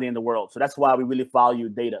commodity in the world. So that's why we really value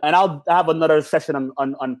data. And I'll have another session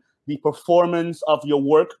on the performance of your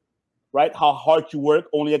work, right? How hard you work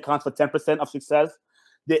only accounts for 10% of success.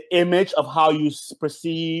 The image of how you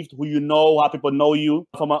perceived, who you know, how people know you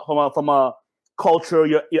from a culture,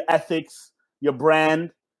 your ethics, your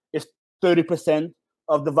brand is 30%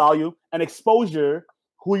 of the value. And exposure,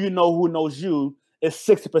 who you know, who knows you, is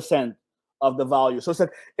 60% of the value. So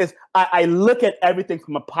I look at everything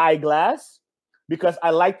from a pie glass because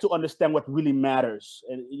I like to understand what really matters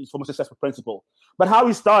from a successful principle. But how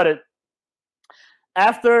we started,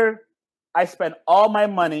 after I spent all my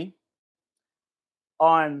money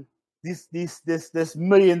on this $1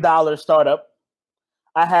 million startup,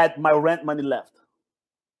 I had my rent money left.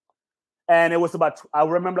 And it was I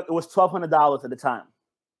remember it was $1,200 at the time.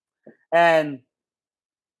 And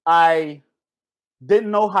I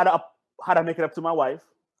didn't know how to make it up to my wife.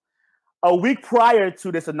 A week prior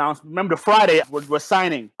to this announcement, remember Friday, we're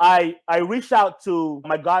signing. I reached out to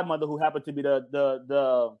my godmother, who happened to be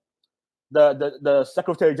the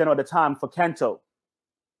Secretary General at the time for Canto,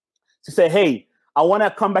 to say, hey, I want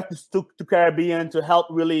to come back to Caribbean to help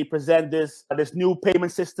really present this new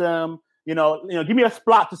payment system. Give me a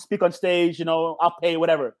spot to speak on stage. I'll pay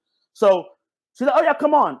whatever. So she said, oh yeah,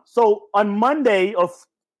 come on. So on Monday or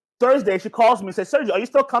Thursday, she calls me and says, Sergio, are you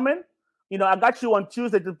still coming? I got you on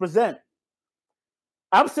Tuesday to present.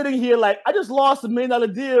 I'm sitting here like, I just lost $1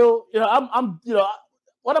 million deal. I'm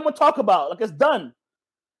what I'm gonna talk about? Like, it's done.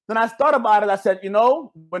 Then I thought about it. I said,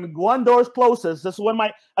 when one door closes, this is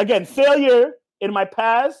when failure in my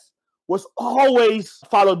past was always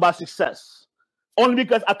followed by success, only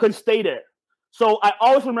because I couldn't stay there. So I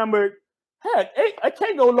always remembered, heck, hey, I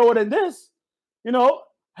can't go lower than this.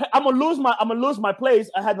 I'm gonna lose my place.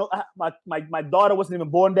 I had my daughter wasn't even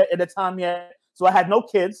born there at the time yet, so I had no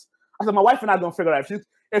kids. I said, my wife and I are gonna figure it out.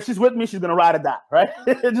 If she's with me, she's gonna ride or die, right?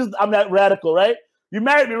 I'm that radical, right? You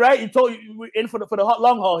married me, right? You told you we're in for the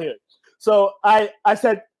long haul here. So I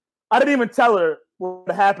said, I didn't even tell her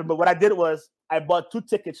what happened, but what I did was I bought 2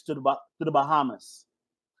 tickets to the Bahamas.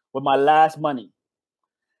 with my last money.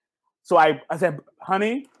 So I said,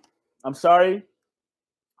 honey, I'm sorry,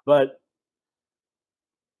 but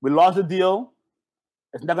we lost the deal.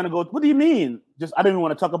 It's not going to go. What do you mean? Just, I didn't even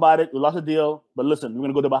want to talk about it. We lost the deal, but listen, we're going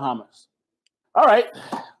to go to Bahamas. All right.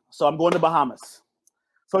 So I'm going to Bahamas.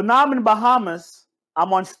 So now I'm in Bahamas.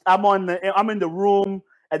 I'm in the room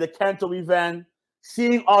at the Canto event,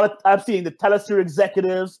 I'm seeing the Telesur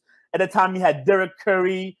executives. At the time, he had Derek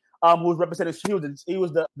Curry, who was representing. He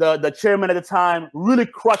was the chairman at the time, really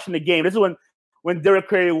crushing the game. This is when Derek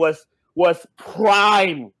Curry was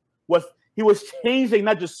prime. He was changing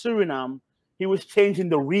not just Suriname, he was changing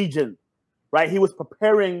the region, right? He was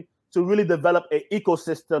preparing to really develop an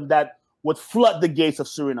ecosystem that would flood the gates of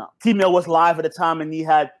Suriname. T-Mail was live at the time, and he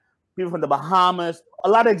had people from the Bahamas, a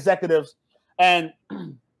lot of executives. And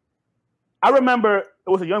I remember it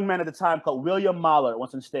was a young man at the time called William Mahler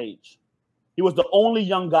was on stage. He was the only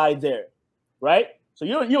young guy there, right? So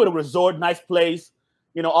you're at a resort, nice place,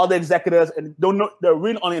 all the executives, and there are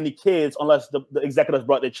really only any kids unless the executives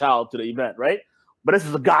brought their child to the event, right? But this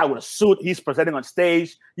is a guy with a suit. He's presenting on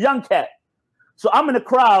stage, young cat. So I'm in the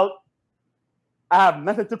crowd. I have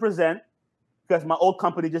nothing to present because my old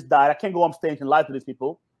company just died. I can't go on stage and lie to these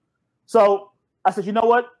people. So I said, you know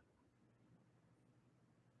what?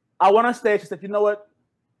 I went on stage. I said, you know what?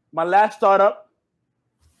 My last startup,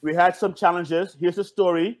 we had some challenges. Here's the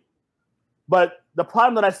story. But the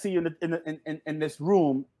problem that I see in this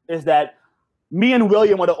room is that me and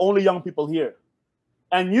William are the only young people here.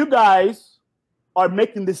 And you guys are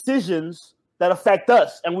making decisions that affect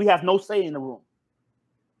us, and we have no say in the room.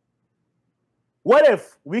 What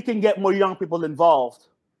if we can get more young people involved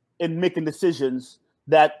in making decisions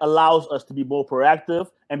that allows us to be more proactive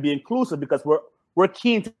and be inclusive, because we're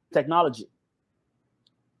keen to technology.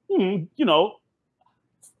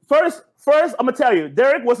 First, I'm gonna tell you,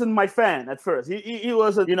 Derek wasn't my fan at first. He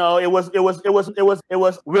wasn't. It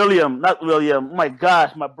was William, not William. Oh my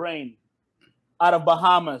gosh, my brain, out of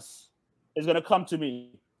Bahamas, is gonna come to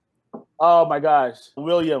me. Oh my gosh,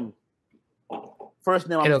 William. First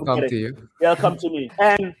name. It'll come to you. It'll come to me.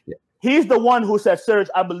 And he's the one who said, "Serge,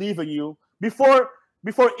 I believe in you." Before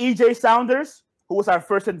EJ Saunders, who was our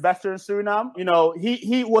first investor in Suriname,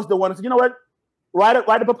 he was the one who said, "You know what? Write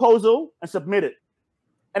a proposal and submit it."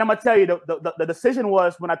 And I'm gonna tell you, the decision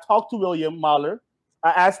was, when I talked to William Mahler,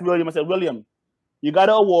 I asked William. I said, "William, you got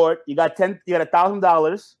an award. You got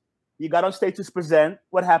 $1,000. You got on stage to present.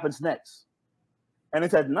 What happens next?" And he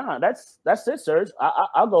said, "Nah, that's it, Serge.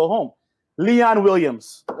 I'll go home." Leon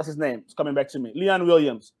Williams, that's his name. It's coming back to me. Leon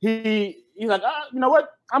Williams. He's like, you know what?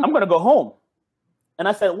 I'm gonna go home. And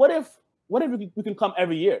I said, what if we can come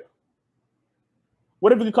every year?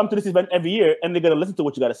 What if we can come to this event every year and they're gonna listen to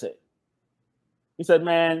what you gotta say? He said,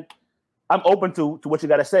 "Man, I'm open to what you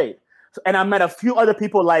gotta say." So, and I met a few other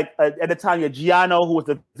people, like at the time, you had Giano, who was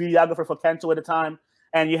the videographer for Canto at the time,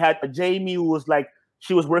 and you had Jamie, who was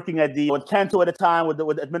she was working at Canto at the time with the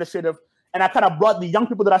administrative. And I kind of brought the young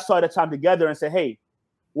people that I saw at the time together and said, "Hey,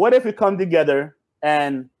 what if we come together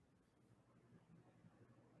and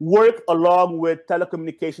work along with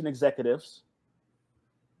telecommunication executives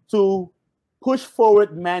to push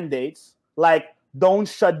forward mandates like don't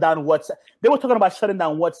shut down WhatsApp?" They were talking about shutting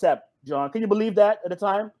down WhatsApp, John. Can you believe that at the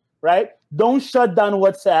time? Right? Don't shut down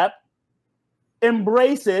WhatsApp.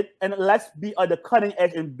 Embrace it, and let's be at the cutting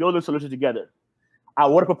edge in building solutions together. I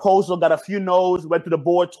wrote a proposal, got a few no's, went to the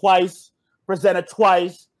board twice, presented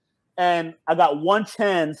twice, and I got one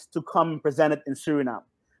chance to come and present it in Suriname.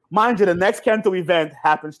 Mind you, the next Canto event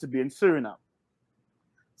happens to be in Suriname.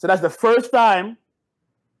 So that's the first time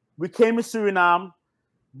we came to Suriname,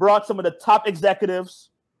 brought some of the top executives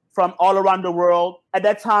from all around the world. At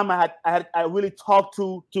that time, I really talked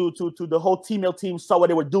to the whole T-Mail team, saw what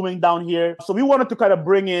they were doing down here. So we wanted to kind of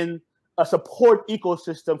bring in a support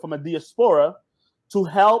ecosystem from a diaspora to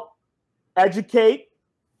help educate,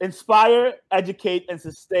 inspire, educate, and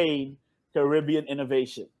sustain Caribbean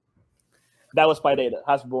innovation. That was Piedata,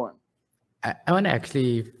 how it's born. I want to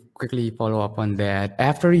actually quickly follow up on that.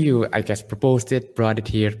 After you, I guess, proposed it, brought it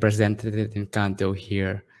here, presented it in Canto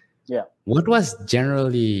here. Yeah. What was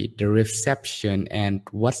generally the reception, and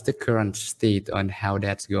what's the current state on how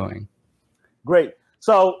that's going? Great.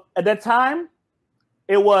 So at that time,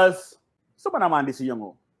 it was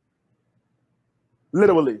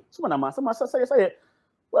literally. Say it.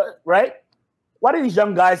 Right? What are these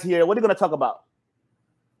young guys here? What are they going to talk about?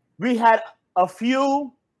 We had a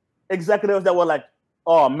few executives that were like,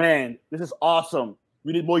 "Oh man, this is awesome.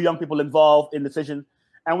 We need more young people involved in decision."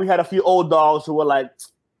 And we had a few old dogs who were like,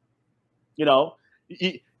 you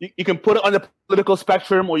can put it on the political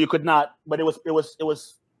spectrum or you could not, but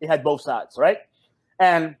it had both sides, right?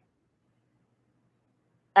 And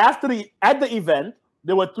at the event,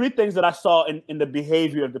 there were three things that I saw in the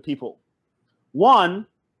behavior of the people. One,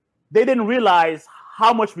 they didn't realize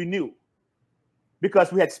how much we knew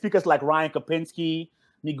because we had speakers like Ryan Kapinski,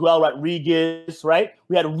 Miguel Rodriguez, right?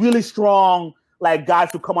 We had really strong like guys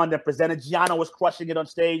who come on there presented. Gianna was crushing it on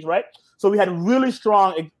stage, right? So we had really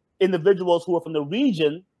strong individuals who were from the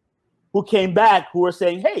region who came back who were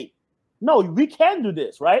saying, hey, no, we can do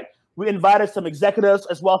this, right? We invited some executives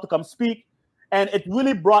as well to come speak. And it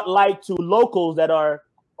really brought light to locals that are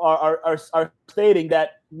stating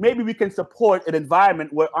that maybe we can support an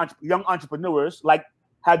environment where young entrepreneurs like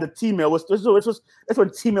had the T-Mill. That's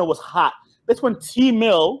when T-Mill was hot. That's when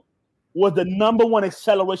T-Mill was the number one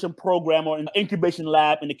acceleration program or incubation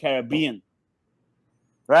lab in the Caribbean,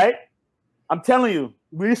 right? I'm telling you,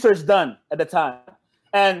 research done at the time.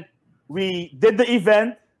 And we did the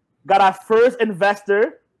event, got our first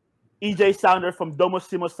investor, EJ Sounder from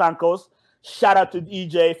Domosimo Sancos. Shout out to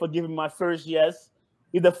EJ for giving my first yes.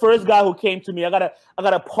 He's the first guy who came to me. I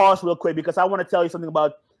gotta pause real quick because I want to tell you something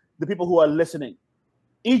about the people who are listening.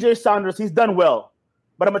 EJ Saunders, he's done well,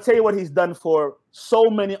 but I'm gonna tell you what he's done for so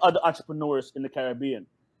many other entrepreneurs in the Caribbean.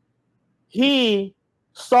 He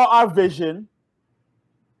saw our vision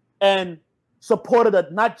and supported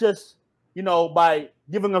it not just by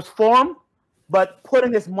giving us form, but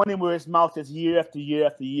putting his money where his mouth is year after year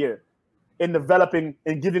after year in developing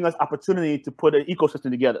and giving us opportunity to put an ecosystem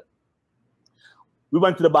together. We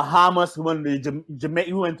went to the Bahamas, we went to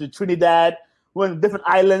Jamaica, we went to Trinidad, we went to different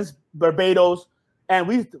islands, Barbados, and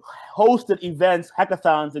we hosted events,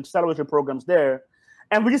 hackathons, acceleration programs there.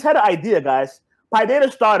 And we just had an idea, guys.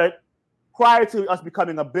 Piedata started prior to us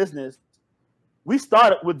becoming a business. We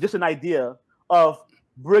started with just an idea of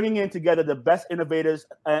bringing in together the best innovators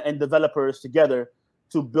and developers together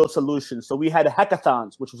to build solutions. So we had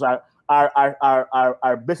hackathons, which was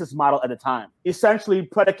our business model at the time, essentially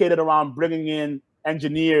predicated around bringing in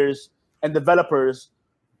engineers and developers,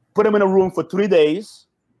 put them in a room for 3 days,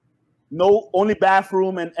 only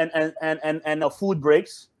bathroom and food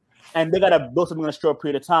breaks, and they got to build something in a short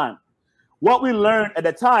period of time. What we learned at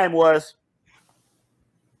the time was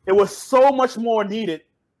it was so much more needed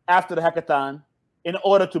after the hackathon in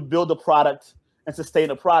order to build a product and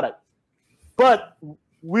sustain a product. But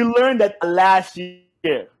we learned that last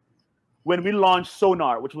year when we launched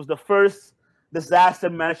Sonar, which was the first disaster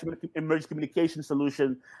management emergency communication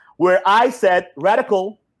solution, where I said,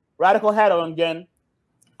 radical hat on again,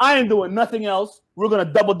 I ain't doing nothing else. We're going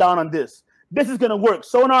to double down on this. This is going to work.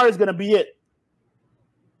 Sonar is going to be it.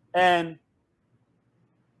 And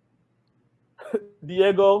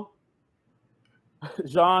Diego,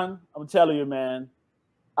 Jean, I'm telling you, man,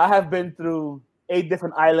 I have been through 8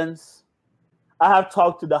 different islands. I have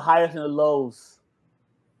talked to the highest and the lows.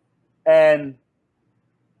 And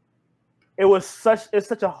it's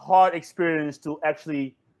such a hard experience to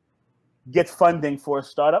actually get funding for a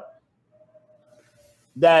startup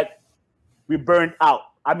that we burned out.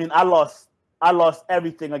 I mean, I lost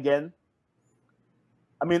everything again.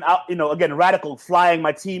 I mean, again, radical, flying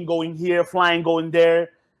my team, going here, flying, going there.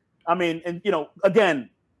 I mean, and again,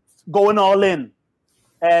 going all in.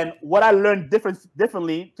 And what I learned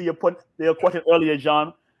differently to your question earlier,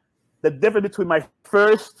 John, the difference between my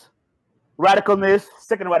first radicalness,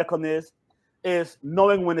 second radicalness, is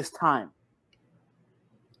knowing when it's time.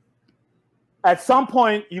 At some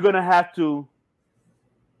point, you're going to have to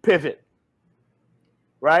pivot,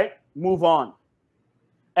 right? Move on.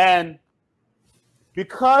 And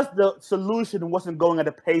because the solution wasn't going at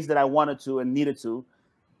the pace that I wanted to and needed to,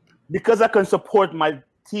 because I can support my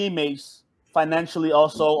teammates financially,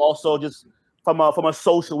 also just from a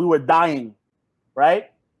social, we were dying,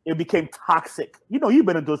 right? It became toxic. You've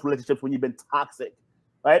been in those relationships when you've been toxic,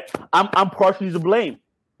 right? I'm partially to blame,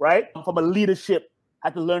 right? From a leadership, I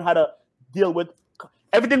had to learn how to deal with.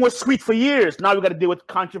 Everything was sweet for years. Now we got to deal with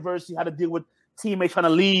controversy, how to deal with teammates trying to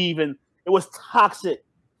leave, and it was toxic.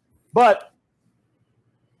 But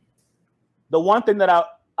the one thing that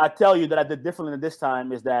I tell you that I did differently this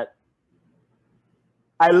time is that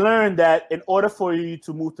I learned that in order for you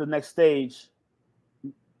to move to the next stage,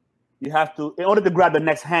 you have to, in order to grab the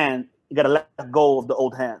next hand, you got to let go of the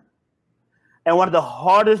old hand. And one of the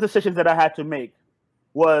hardest decisions that I had to make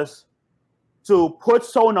was to put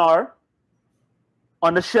Sonar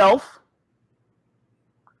on the shelf,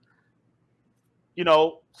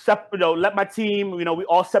 let my team, we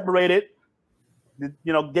all separated,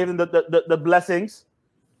 gave them the blessings.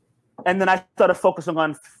 And then I started focusing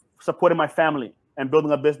on supporting my family and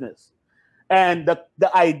building a business. And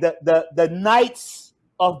the nights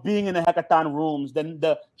of being in the hackathon rooms, then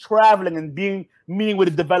the traveling and meeting with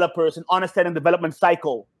the developers and understanding the development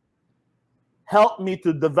cycle helped me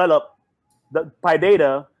to develop the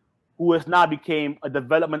Piedata, who has now became a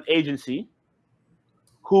development agency,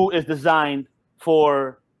 who is designed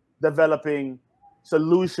for developing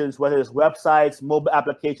solutions, whether it's websites, mobile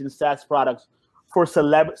applications, SaaS products, for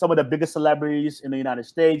some of the biggest celebrities in the United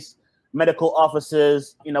States, medical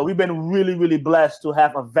offices. We've been really, really blessed to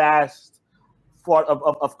have a vast part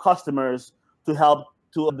of customers to help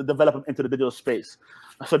to develop them into the digital space.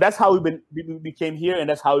 So that's how we became here, and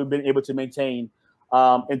that's how we've been able to maintain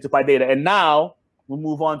into Piedata. And now we'll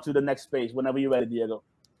move on to the next space whenever you're ready, Diego.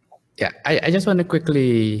 Yeah, I just want to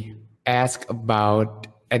quickly ask about,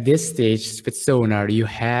 at this stage with Sonar, you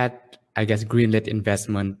had, I guess, greenlit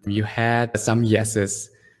investment, you had some yeses.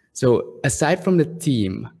 So aside from the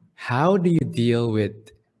team, how do you deal with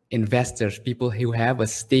investors, people who have a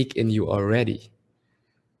stake in you already?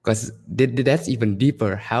 Because that's even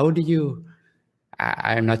deeper. How do you,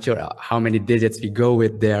 I'm not sure how many digits we go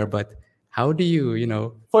with there, but how do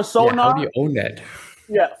you, for Sonar, how do you own that?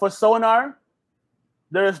 Yeah, for Sonar,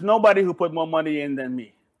 there is nobody who put more money in than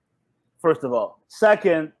me, first of all.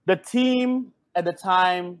 Second, the team at the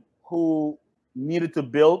time who needed to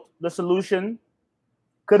build the solution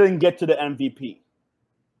couldn't get to the MVP,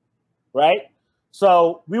 right?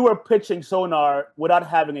 So we were pitching Sonar without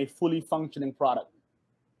having a fully functioning product.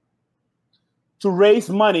 To raise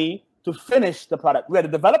money to finish the product, we had the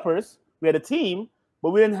developers, we had a team, but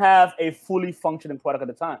we didn't have a fully functioning product at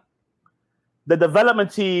the time. The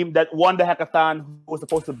development team that won the hackathon, who was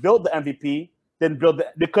supposed to build the MVP,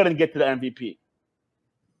 they couldn't get to the MVP.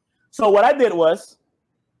 So what I did was,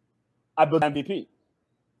 I built an MVP,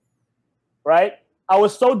 right? I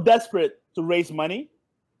was so desperate to raise money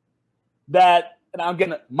that, and I'm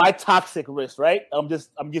getting my toxic risk, right? I'm just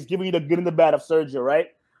giving you the good and the bad of Sergio, right?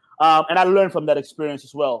 And I learned from that experience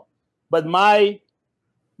as well. But my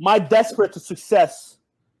desperate to success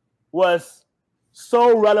was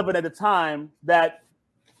so relevant at the time that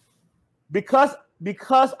because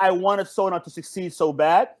I wanted Sonar to succeed so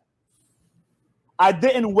bad, I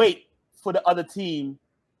didn't wait for the other team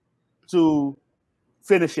to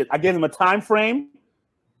finish it. I gave them a time frame,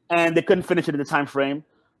 and they couldn't finish it in the time frame.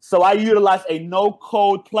 So I utilized a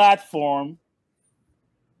no-code platform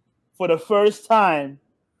for the first time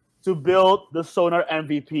to build the Sonar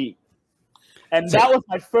MVP. And that was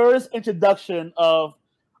my first introduction of,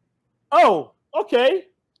 oh, okay,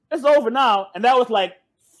 it's over now. And that was like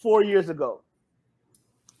 4 years ago.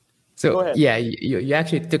 So yeah, you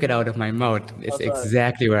actually took it out of my mouth. It's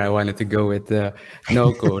exactly where I wanted to go with the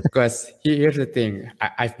no code. Because here's the thing,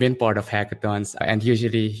 I've been part of hackathons, and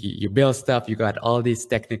usually you build stuff, you got all these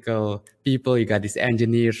technical people, you got these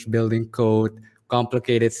engineers building code,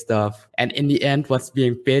 complicated stuff. And in the end, what's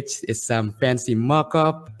being pitched is some fancy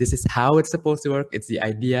mock-up. This is how it's supposed to work. It's the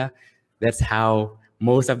idea. That's how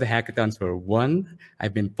most of the hackathons were won.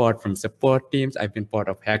 I've been part from support teams. I've been part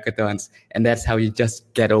of hackathons. And that's how you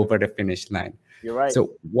just get over the finish line. You're right.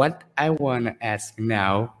 So what I want to ask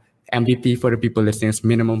now, MVP for the people listening is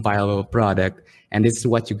minimum viable product. And this is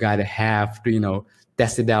what you got to have to,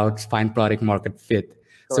 test it out, find product market fit.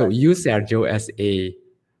 Correct. So you, Sergio, as a,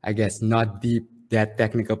 I guess, not that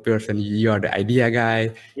technical person, you're the idea guy,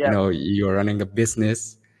 you're running the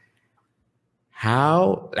business.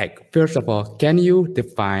 How, first of all, can you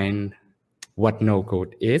define what no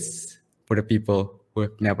code is for the people who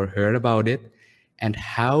have never heard about it? And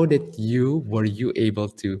how were you able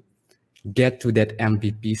to get to that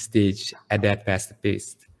MVP stage at that fast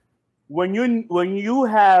pace? When you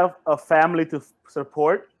have a family to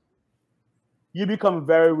support, you become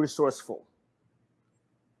very resourceful.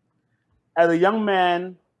 As a young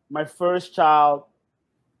man, my first child,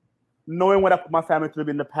 knowing what I put my family through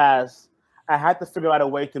in the past, I had to figure out a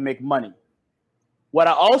way to make money. What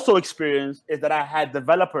I also experienced is that I had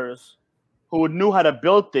developers who knew how to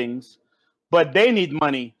build things, but they need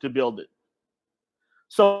money to build it.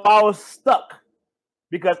 So I was stuck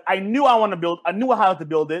because I knew I knew how to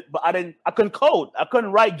build it, but I couldn't code. I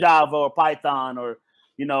couldn't write Java or Python or,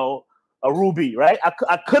 a Ruby, right?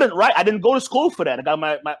 I couldn't write. I didn't go to school for that. I got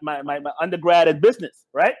my undergrad in business,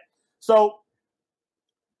 right? So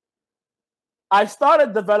I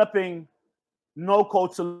started developing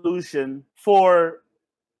no-code solution for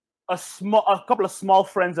a couple of small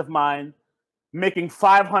friends of mine, making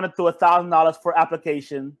 $500 to $1,000 per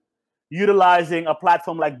application, utilizing a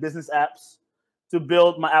platform like Business Apps to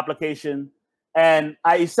build my application. And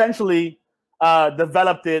I essentially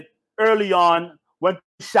developed it early on, went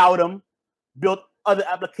to Shout'em, built other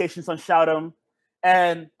applications on Shout'em.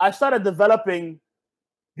 And I started developing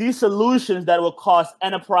these solutions that will cost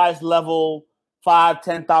enterprise level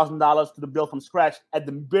 $5,000, $10,000 to build from scratch at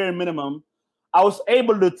the bare minimum. I was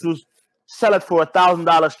able to sell it for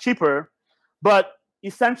 $1,000 cheaper, but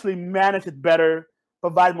essentially manage it better,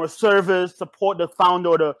 provide more service, support the founder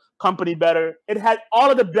or the company better. It had all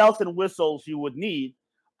of the bells and whistles you would need.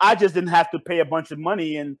 I just didn't have to pay a bunch of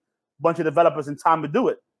money and a bunch of developers and time to do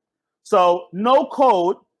it. So no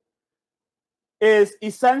code is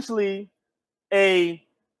essentially a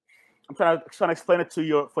I'm trying to explain it to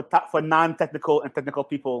you for non-technical and technical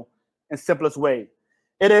people in simplest way.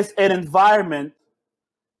 It is an environment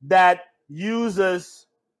that uses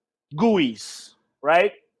GUIs,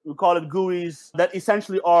 right? We call it GUIs that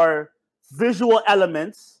essentially are visual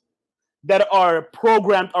elements that are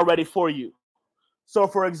programmed already for you. So,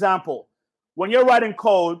 for example, when you're writing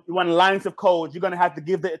code, you run lines of code, you're going to have to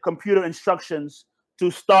give the computer instructions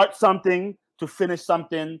to start something, to finish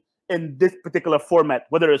something in this particular format,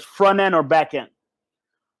 whether it's front end or back end.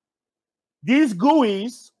 These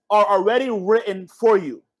GUIs are already written for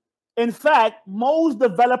you. In fact, most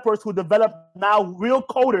developers who develop now, real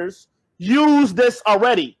coders, use this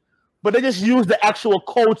already, but they just use the actual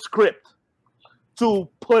code script to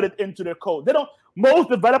put it into their code. They don't. Most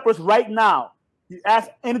developers right now, you ask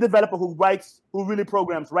any developer who really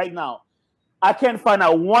programs right now, I can't find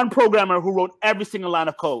out one programmer who wrote every single line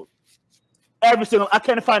of code. I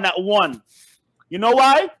can't find that one. You know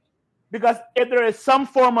why? Because if there is some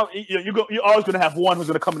form of, you're always going to have one who's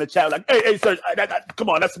going to come in the chat like, hey, Serge, come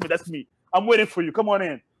on, that's me. I'm waiting for you. Come on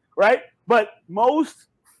in, right? But most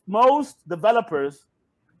developers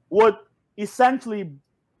would essentially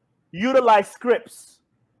utilize scripts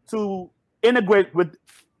to integrate with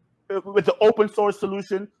the open source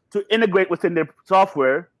solution, to integrate within their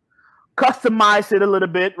software, customize it a little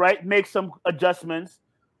bit, right? Make some adjustments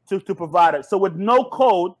to provide it. So with no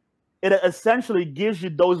code, it essentially gives you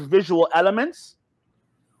those visual elements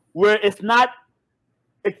where it's not,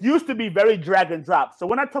 it used to be very drag and drop. So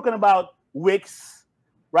we're not talking about Wix,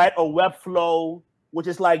 right? Or Webflow, which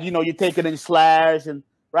is like, you take it in slash and,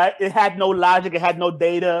 right? It had no logic. It had no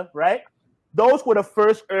data, right? Those were the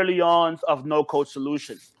first early ons of no code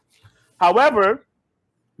solutions. However,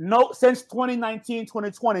 since 2019,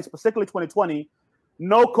 2020, particularly 2020,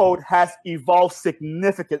 no code has evolved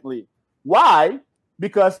significantly. Why?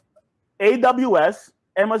 Because AWS,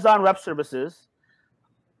 Amazon Web Services,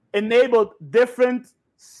 enabled different,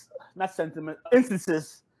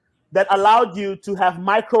 instances that allowed you to have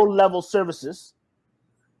micro-level services,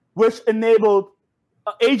 which enabled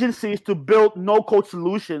agencies to build no-code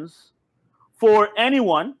solutions for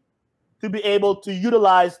anyone to be able to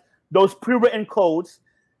utilize those pre-written codes,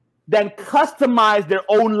 then customize their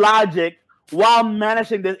own logic while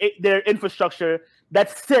managing their infrastructure that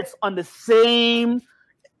sits on the same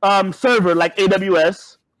server like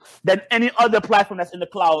AWS than any other platform that's in the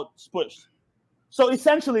cloud push. So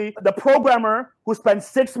essentially, the programmer who spent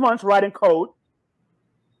 6 months writing code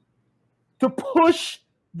to push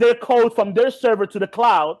their code from their server to the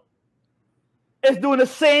cloud is doing the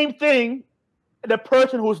same thing the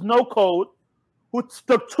person who's no code, who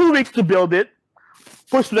took 2 weeks to build it,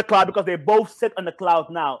 push to the cloud, because they both sit on the cloud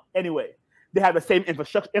now anyway. They have the same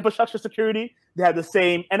infrastructure security. They have the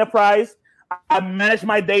same enterprise. I manage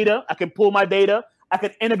my data. I can pull my data. I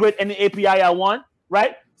can integrate any API I want,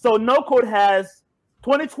 right? So no code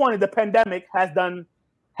 2020, the pandemic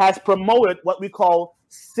has promoted what we call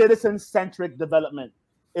citizen-centric development.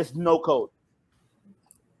 It's no code.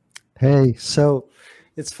 Hey, so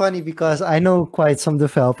it's funny because I know quite some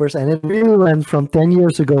developers, and it really went from 10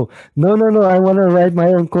 years ago. No, I want to write my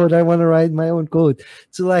own code.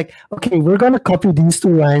 To like, okay, we're going to copy these 2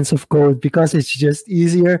 lines of code because it's just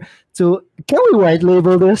easier to, can we white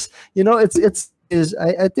label this?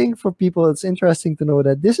 I think for people, it's interesting to know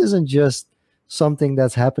that this isn't just something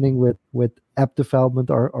that's happening with app development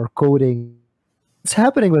or coding. It's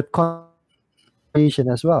happening with content creation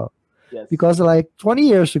as well. Yes. Because like 20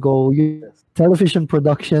 years ago, television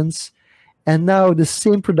productions, and now the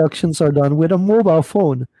same productions are done with a mobile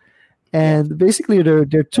phone. And basically, there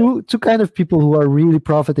are two kind of people who are really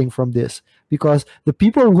profiting from this, because the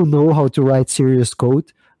people who know how to write serious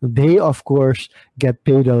code, they of course get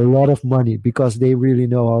paid a lot of money because they really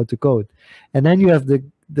know how to code. And then you have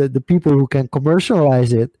the people who can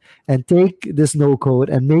commercialize it and take this no code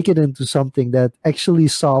and make it into something that actually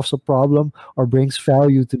solves a problem or brings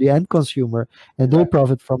value to the end consumer, and they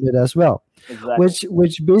profit from it as well. Exactly.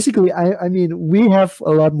 Which basically, I mean, we have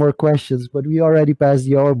a lot more questions, but we already passed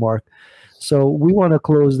the hour mark. So we want to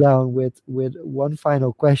close down with one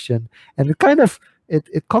final question, and it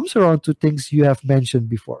comes around to things you have mentioned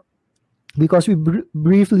before. because we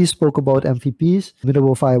briefly spoke about MVPs,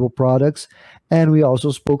 minimal viable products, and we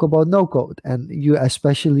also spoke about no code. And you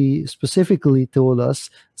especially specifically told us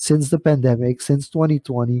since the pandemic, since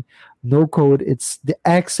 2020, no code, it's the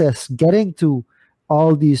access, getting to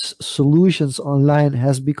all these solutions online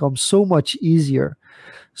has become so much easier.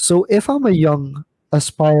 So if I'm a young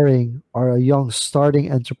aspiring or a young starting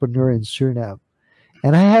entrepreneur in Suriname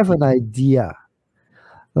and I have an idea,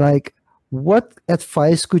 like, what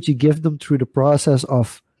advice could you give them through the process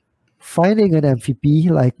of finding an MVP?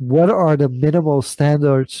 Like, what are the minimal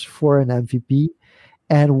standards for an MVP?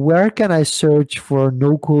 And where can I search for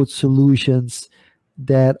no code solutions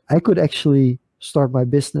that I could actually start my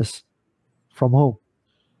business from home?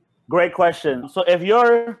 Great question. So if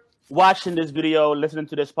you're watching this video, listening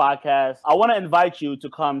to this podcast, I want to invite you to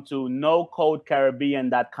come to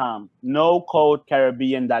nocodecaribbean.com.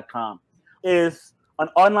 Nocodecaribbean.com is an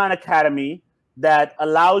online academy that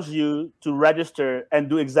allows you to register and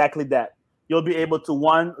do exactly that. You'll be able to,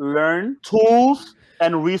 one, learn tools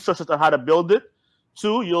and resources on how to build it.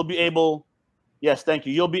 Two, you'll be able, yes, thank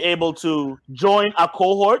you. You'll be able to join a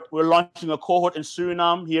cohort. We're launching a cohort in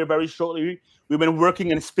Suriname here very shortly. We've been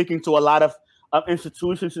working and speaking to a lot of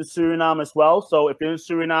institutions in Suriname as well. So if you're in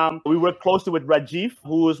Suriname, we work closely with Rajiv,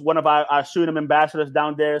 who is one of our Suriname ambassadors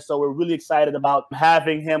down there. So we're really excited about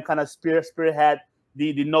having him kind of spearhead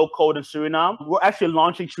the no code in Suriname. We're actually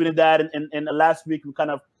launching Trinidad in the last week. We're kind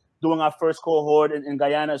of doing our first cohort in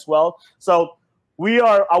Guyana as well. So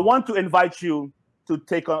I want to invite you to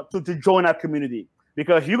to join our community,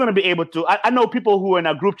 because you're going to be able to. I know people who are in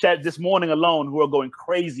our group chat this morning alone who are going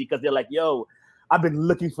crazy because they're like, yo, I've been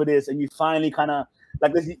looking for this, and you finally kind of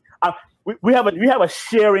like this. We have a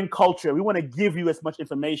sharing culture. We want to give you as much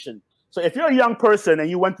information. So if you're a young person and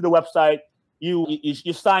you went to the website, you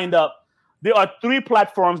signed up, there are 3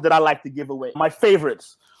 platforms that I like to give away. My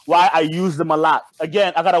favorites, why I use them a lot.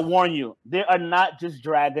 Again, I gotta warn you, they are not just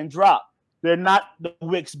drag and drop. They're not the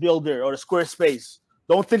Wix builder or the Squarespace.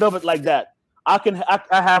 Don't think of it like that. I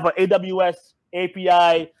have an AWS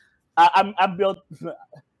API. I'm built.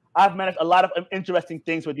 I've managed a lot of interesting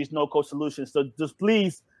things with these no-code solutions. So just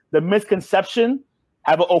please, the misconception,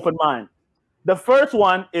 have an open mind. The first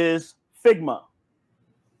one is Figma.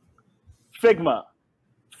 Figma.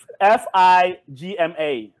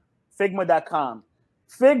 Figma. Figma.com.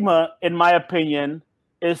 Figma, in my opinion,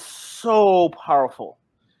 is so powerful.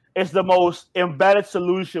 It's the most embedded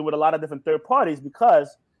solution with a lot of different third parties,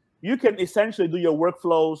 because you can essentially do your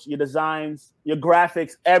workflows, your designs, your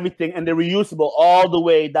graphics, everything, and they're reusable all the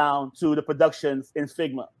way down to the productions in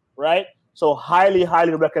Figma, right? So highly,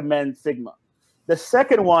 highly recommend Figma. The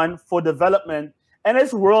second one for development, and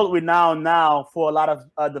it's world renowned now for a lot of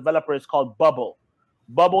developers, called Bubble,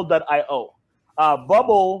 Bubble.io.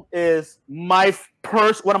 Bubble is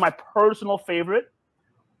one of my personal favorite.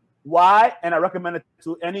 Why? And I recommend it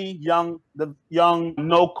to any young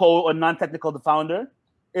no-code or non-technical founder.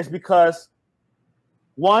 Is because,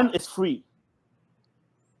 one, it's free.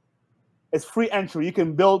 It's free entry. You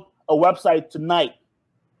can build a website tonight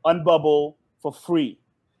on Bubble for free.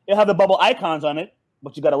 It have the Bubble icons on it,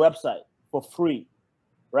 but you got a website for free,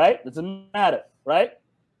 right? Doesn't matter, right?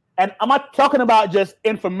 And I'm not talking about just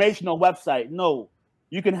informational website. No,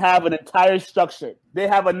 you can have an entire structure. They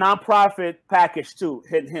have a nonprofit package too.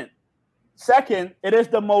 Hint, hint. Second, it is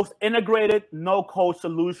the most integrated no-code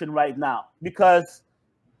solution right now, because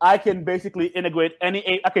I can basically integrate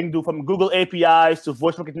I can do from Google APIs to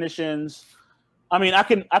voice recognitions. I mean, I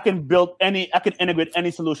can integrate any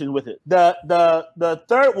solution with it. The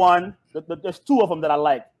third one, there's 2 of them that I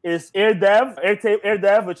like, is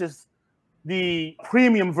AirDev, which is the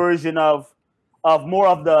premium version of more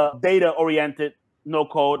of the data-oriented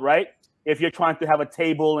no-code, right? If you're trying to have a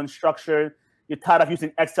table and structure, you're tired of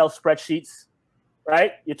using Excel spreadsheets,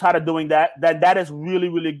 right? You're tired of doing that. That is really,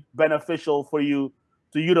 really beneficial for you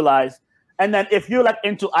to utilize. And then if you're like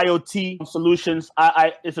into IoT solutions,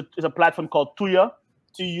 it's a platform called Tuya,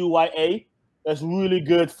 Tuya. That's really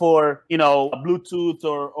good for, Bluetooth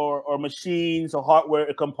or machines or hardware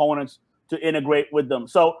or components to integrate with them.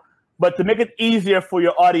 So, but to make it easier for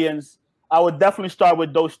your audience, I would definitely start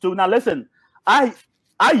with those 2. Now, listen, I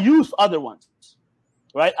use other ones,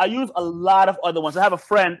 right? I use a lot of other ones. I have a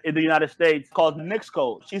friend in the United States called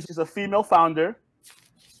Nixcode. She's a female founder,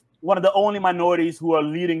 one of the only minorities who are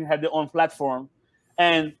have their own platform.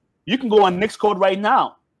 And you can go on Nixcode right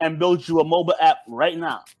now and build you a mobile app right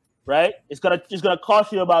now, right? It's gonna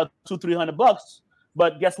cost you about $200-300,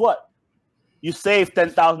 but guess what? You save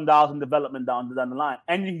 $10,000 in development down the line,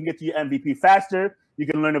 and you can get to your MVP faster. You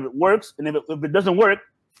can learn if it works, and if it doesn't work,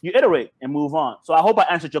 you iterate and move on. So I hope I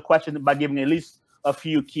answered your question by giving at least a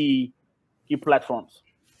few key platforms.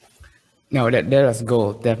 No, that was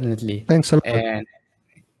gold, definitely. Thanks a lot. And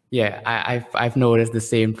yeah, I've noticed the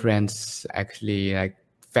same trends actually. Like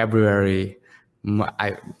February,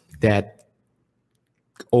 I that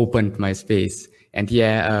opened my space. And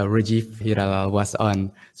yeah, Rajiv Hiralal was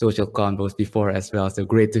on Social Confoes before as well. So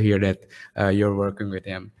great to hear that you're working with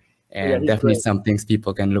him. Yeah, And he's definitely great. some things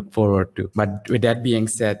people can look forward to. But with that being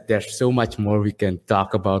said, there's so much more we can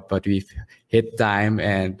talk about, but we've hit time.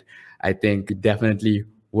 And I think definitely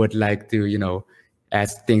would like to,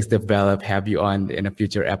 as things develop, have you on in a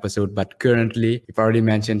future episode. But currently, you've already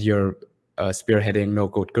mentioned you're spearheading No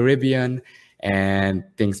Code Caribbean and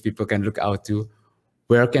things people can look out to.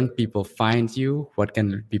 Where can people find you? What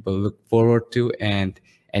can people look forward to? And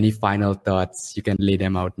any final thoughts, you can lay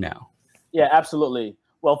them out now. Yeah, absolutely.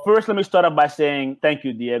 Well, first, let me start off by saying thank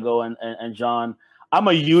you, Diego and John. I'm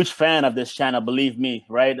a huge fan of this channel. Believe me,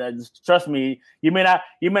 right? Just trust me. You may not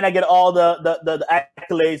get all the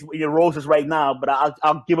accolades, your roses right now, but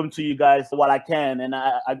I'll give them to you guys while I can. And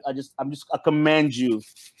I commend you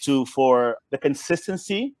for the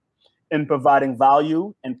consistency in providing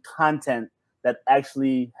value and content that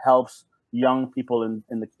actually helps young people in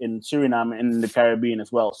Suriname and in the Caribbean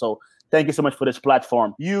as well. So thank you so much for this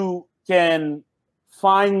platform. You can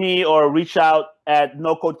find me or reach out at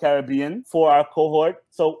No Code Caribbean for our cohort.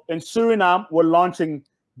 So in Suriname, we're launching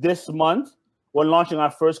this month. We're launching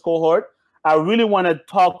our first cohort. I really want to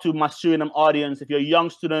talk to my Suriname audience. If you're a young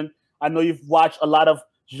student, I know you've watched a lot of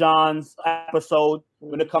Jean's episode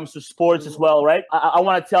when it comes to sports as well, right? I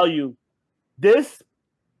want to tell you, this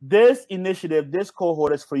initiative, this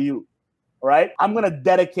cohort is for you, all right? I'm gonna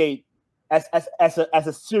dedicate as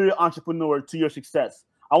a serial entrepreneur to your success.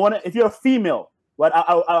 If you're a female, right?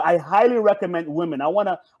 I highly recommend women. I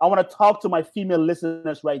wanna talk to my female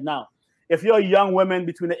listeners right now. If you're a young woman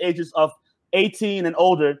between the ages of 18 and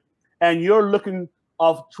older, and you're looking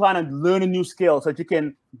of trying to learn a new skill so that you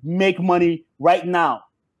can make money right now,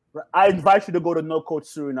 I invite you to go to No Code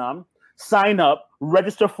Suriname, sign up,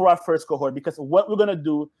 register for our first cohort, because what we're going to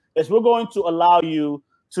do is we're going to allow you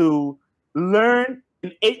to learn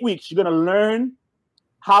in 8 weeks. You're going to learn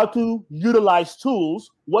how to utilize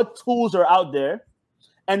tools, what tools are out there,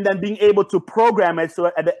 and then being able to program it. So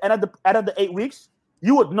at the end of the 8 weeks,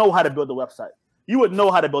 you would know how to build the website. You would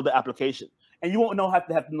know how to build the application, and you won't have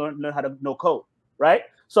to learn how to know code, right?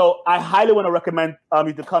 So I highly want to recommend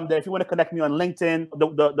you to come there. If you want to connect me on LinkedIn,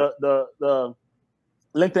 the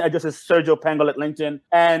LinkedIn address is Sergio Pengel at LinkedIn.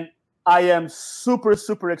 And I am super,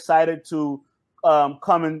 super excited to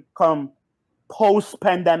come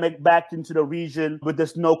post-pandemic back into the region with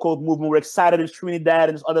this no-code movement. We're excited in Trinidad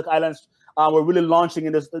and other islands. We're really launching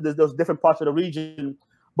in those different parts of the region.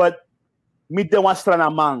 But met de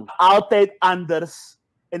Wastranamang. Altijd anders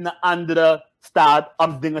in de andere staat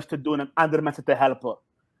om dingen te doen en andere mensen te helpen.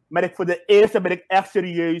 Maar voor de eerste ben ik echt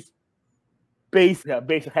serieus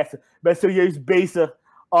bezig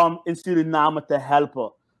om in Suriname te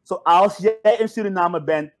helpen. So als jij in Suriname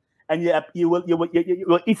bent en je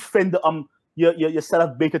wil iets vinden om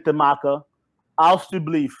jezelf beter te maken,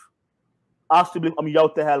 alsjeblieft om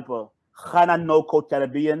jou te helpen. Ga naar No Code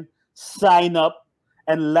Caribbean, sign up,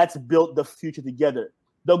 and let's build the future together.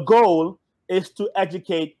 The goal is to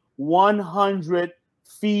educate 100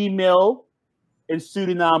 female in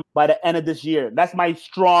Suriname by the end of this year. That's my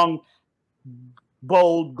strong,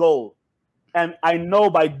 bold goal. And I know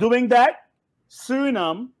by doing that,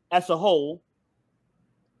 Suriname as a whole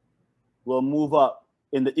will move up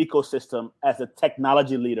in the ecosystem as a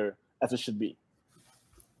technology leader as it should be.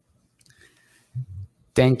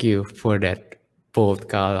 Thank you for that bold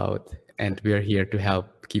call out. And we're here to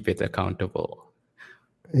help keep it accountable.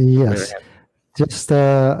 Yes. Just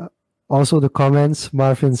also the comments,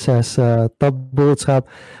 Marvin says top boats up.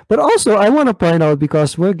 But also I want to point out,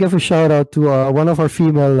 because we'll give a shout out to one of our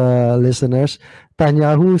female listeners,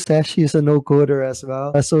 Tanya, who says she's a no-coder as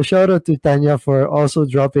well. So shout out to Tanya for also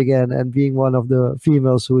dropping in and being one of the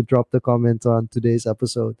females who dropped the comment on today's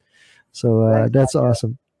episode. So that's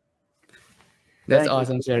awesome. That's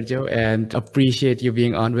awesome, Sergio, and appreciate you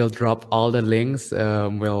being on. We'll drop all the links.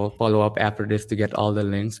 We'll follow up after this to get all the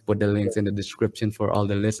links, put the links in the description for all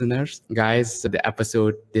the listeners. Guys, so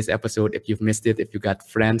this episode, if you've missed it, if you got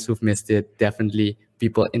friends who've missed it, definitely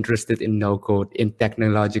people interested in no code, in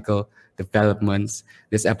technological developments,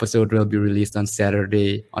 this episode will be released on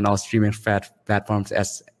Saturday on all streaming platforms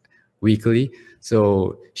as weekly.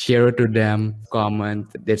 So share it to them, comment.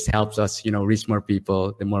 This helps us, reach more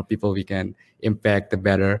people. The more people we can impact, the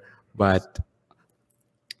better. But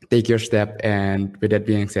take your step. And with that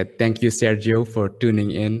being said, thank you, Sergio, for tuning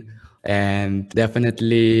in And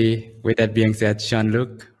definitely, with that being said, Sean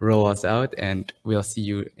Luke, roll us out, and we'll see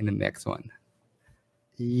you in the next one.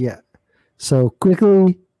 Yeah. So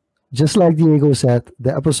quickly, just like Diego said,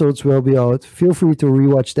 the episodes will be out. Feel free to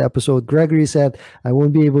rewatch the episode. Gregory said I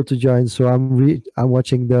won't be able to join, so I'm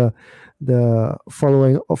watching the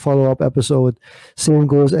following follow up episode. Same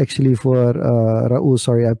goes actually for Raul.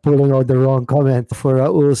 Sorry, I'm pulling out the wrong comment for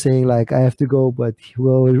Raul saying like I have to go, but he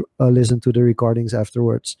will listen to the recordings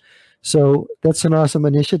afterwards. So that's an awesome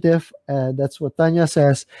initiative, and that's what Tanya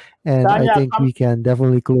says. And I Tanya, think come. we can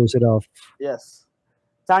definitely close it off. Yes.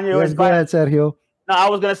 Tanya, you're Yes, go invited. ahead, Sergio. No, I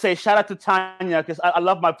was gonna say shout out to Tanya because I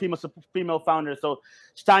love my female founders. So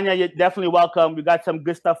Tanya, you're definitely welcome. We got some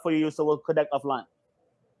good stuff for you, so we'll connect offline.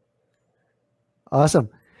 Awesome.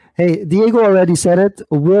 Hey, Diego already said it.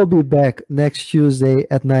 We'll be back next Tuesday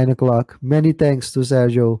at 9 o'clock. Many thanks to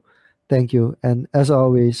Sergio. Thank you. And as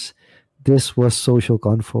always, this was Social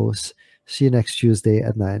Confoes. See you next Tuesday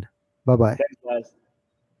at 9. Bye bye. Thanks, guys.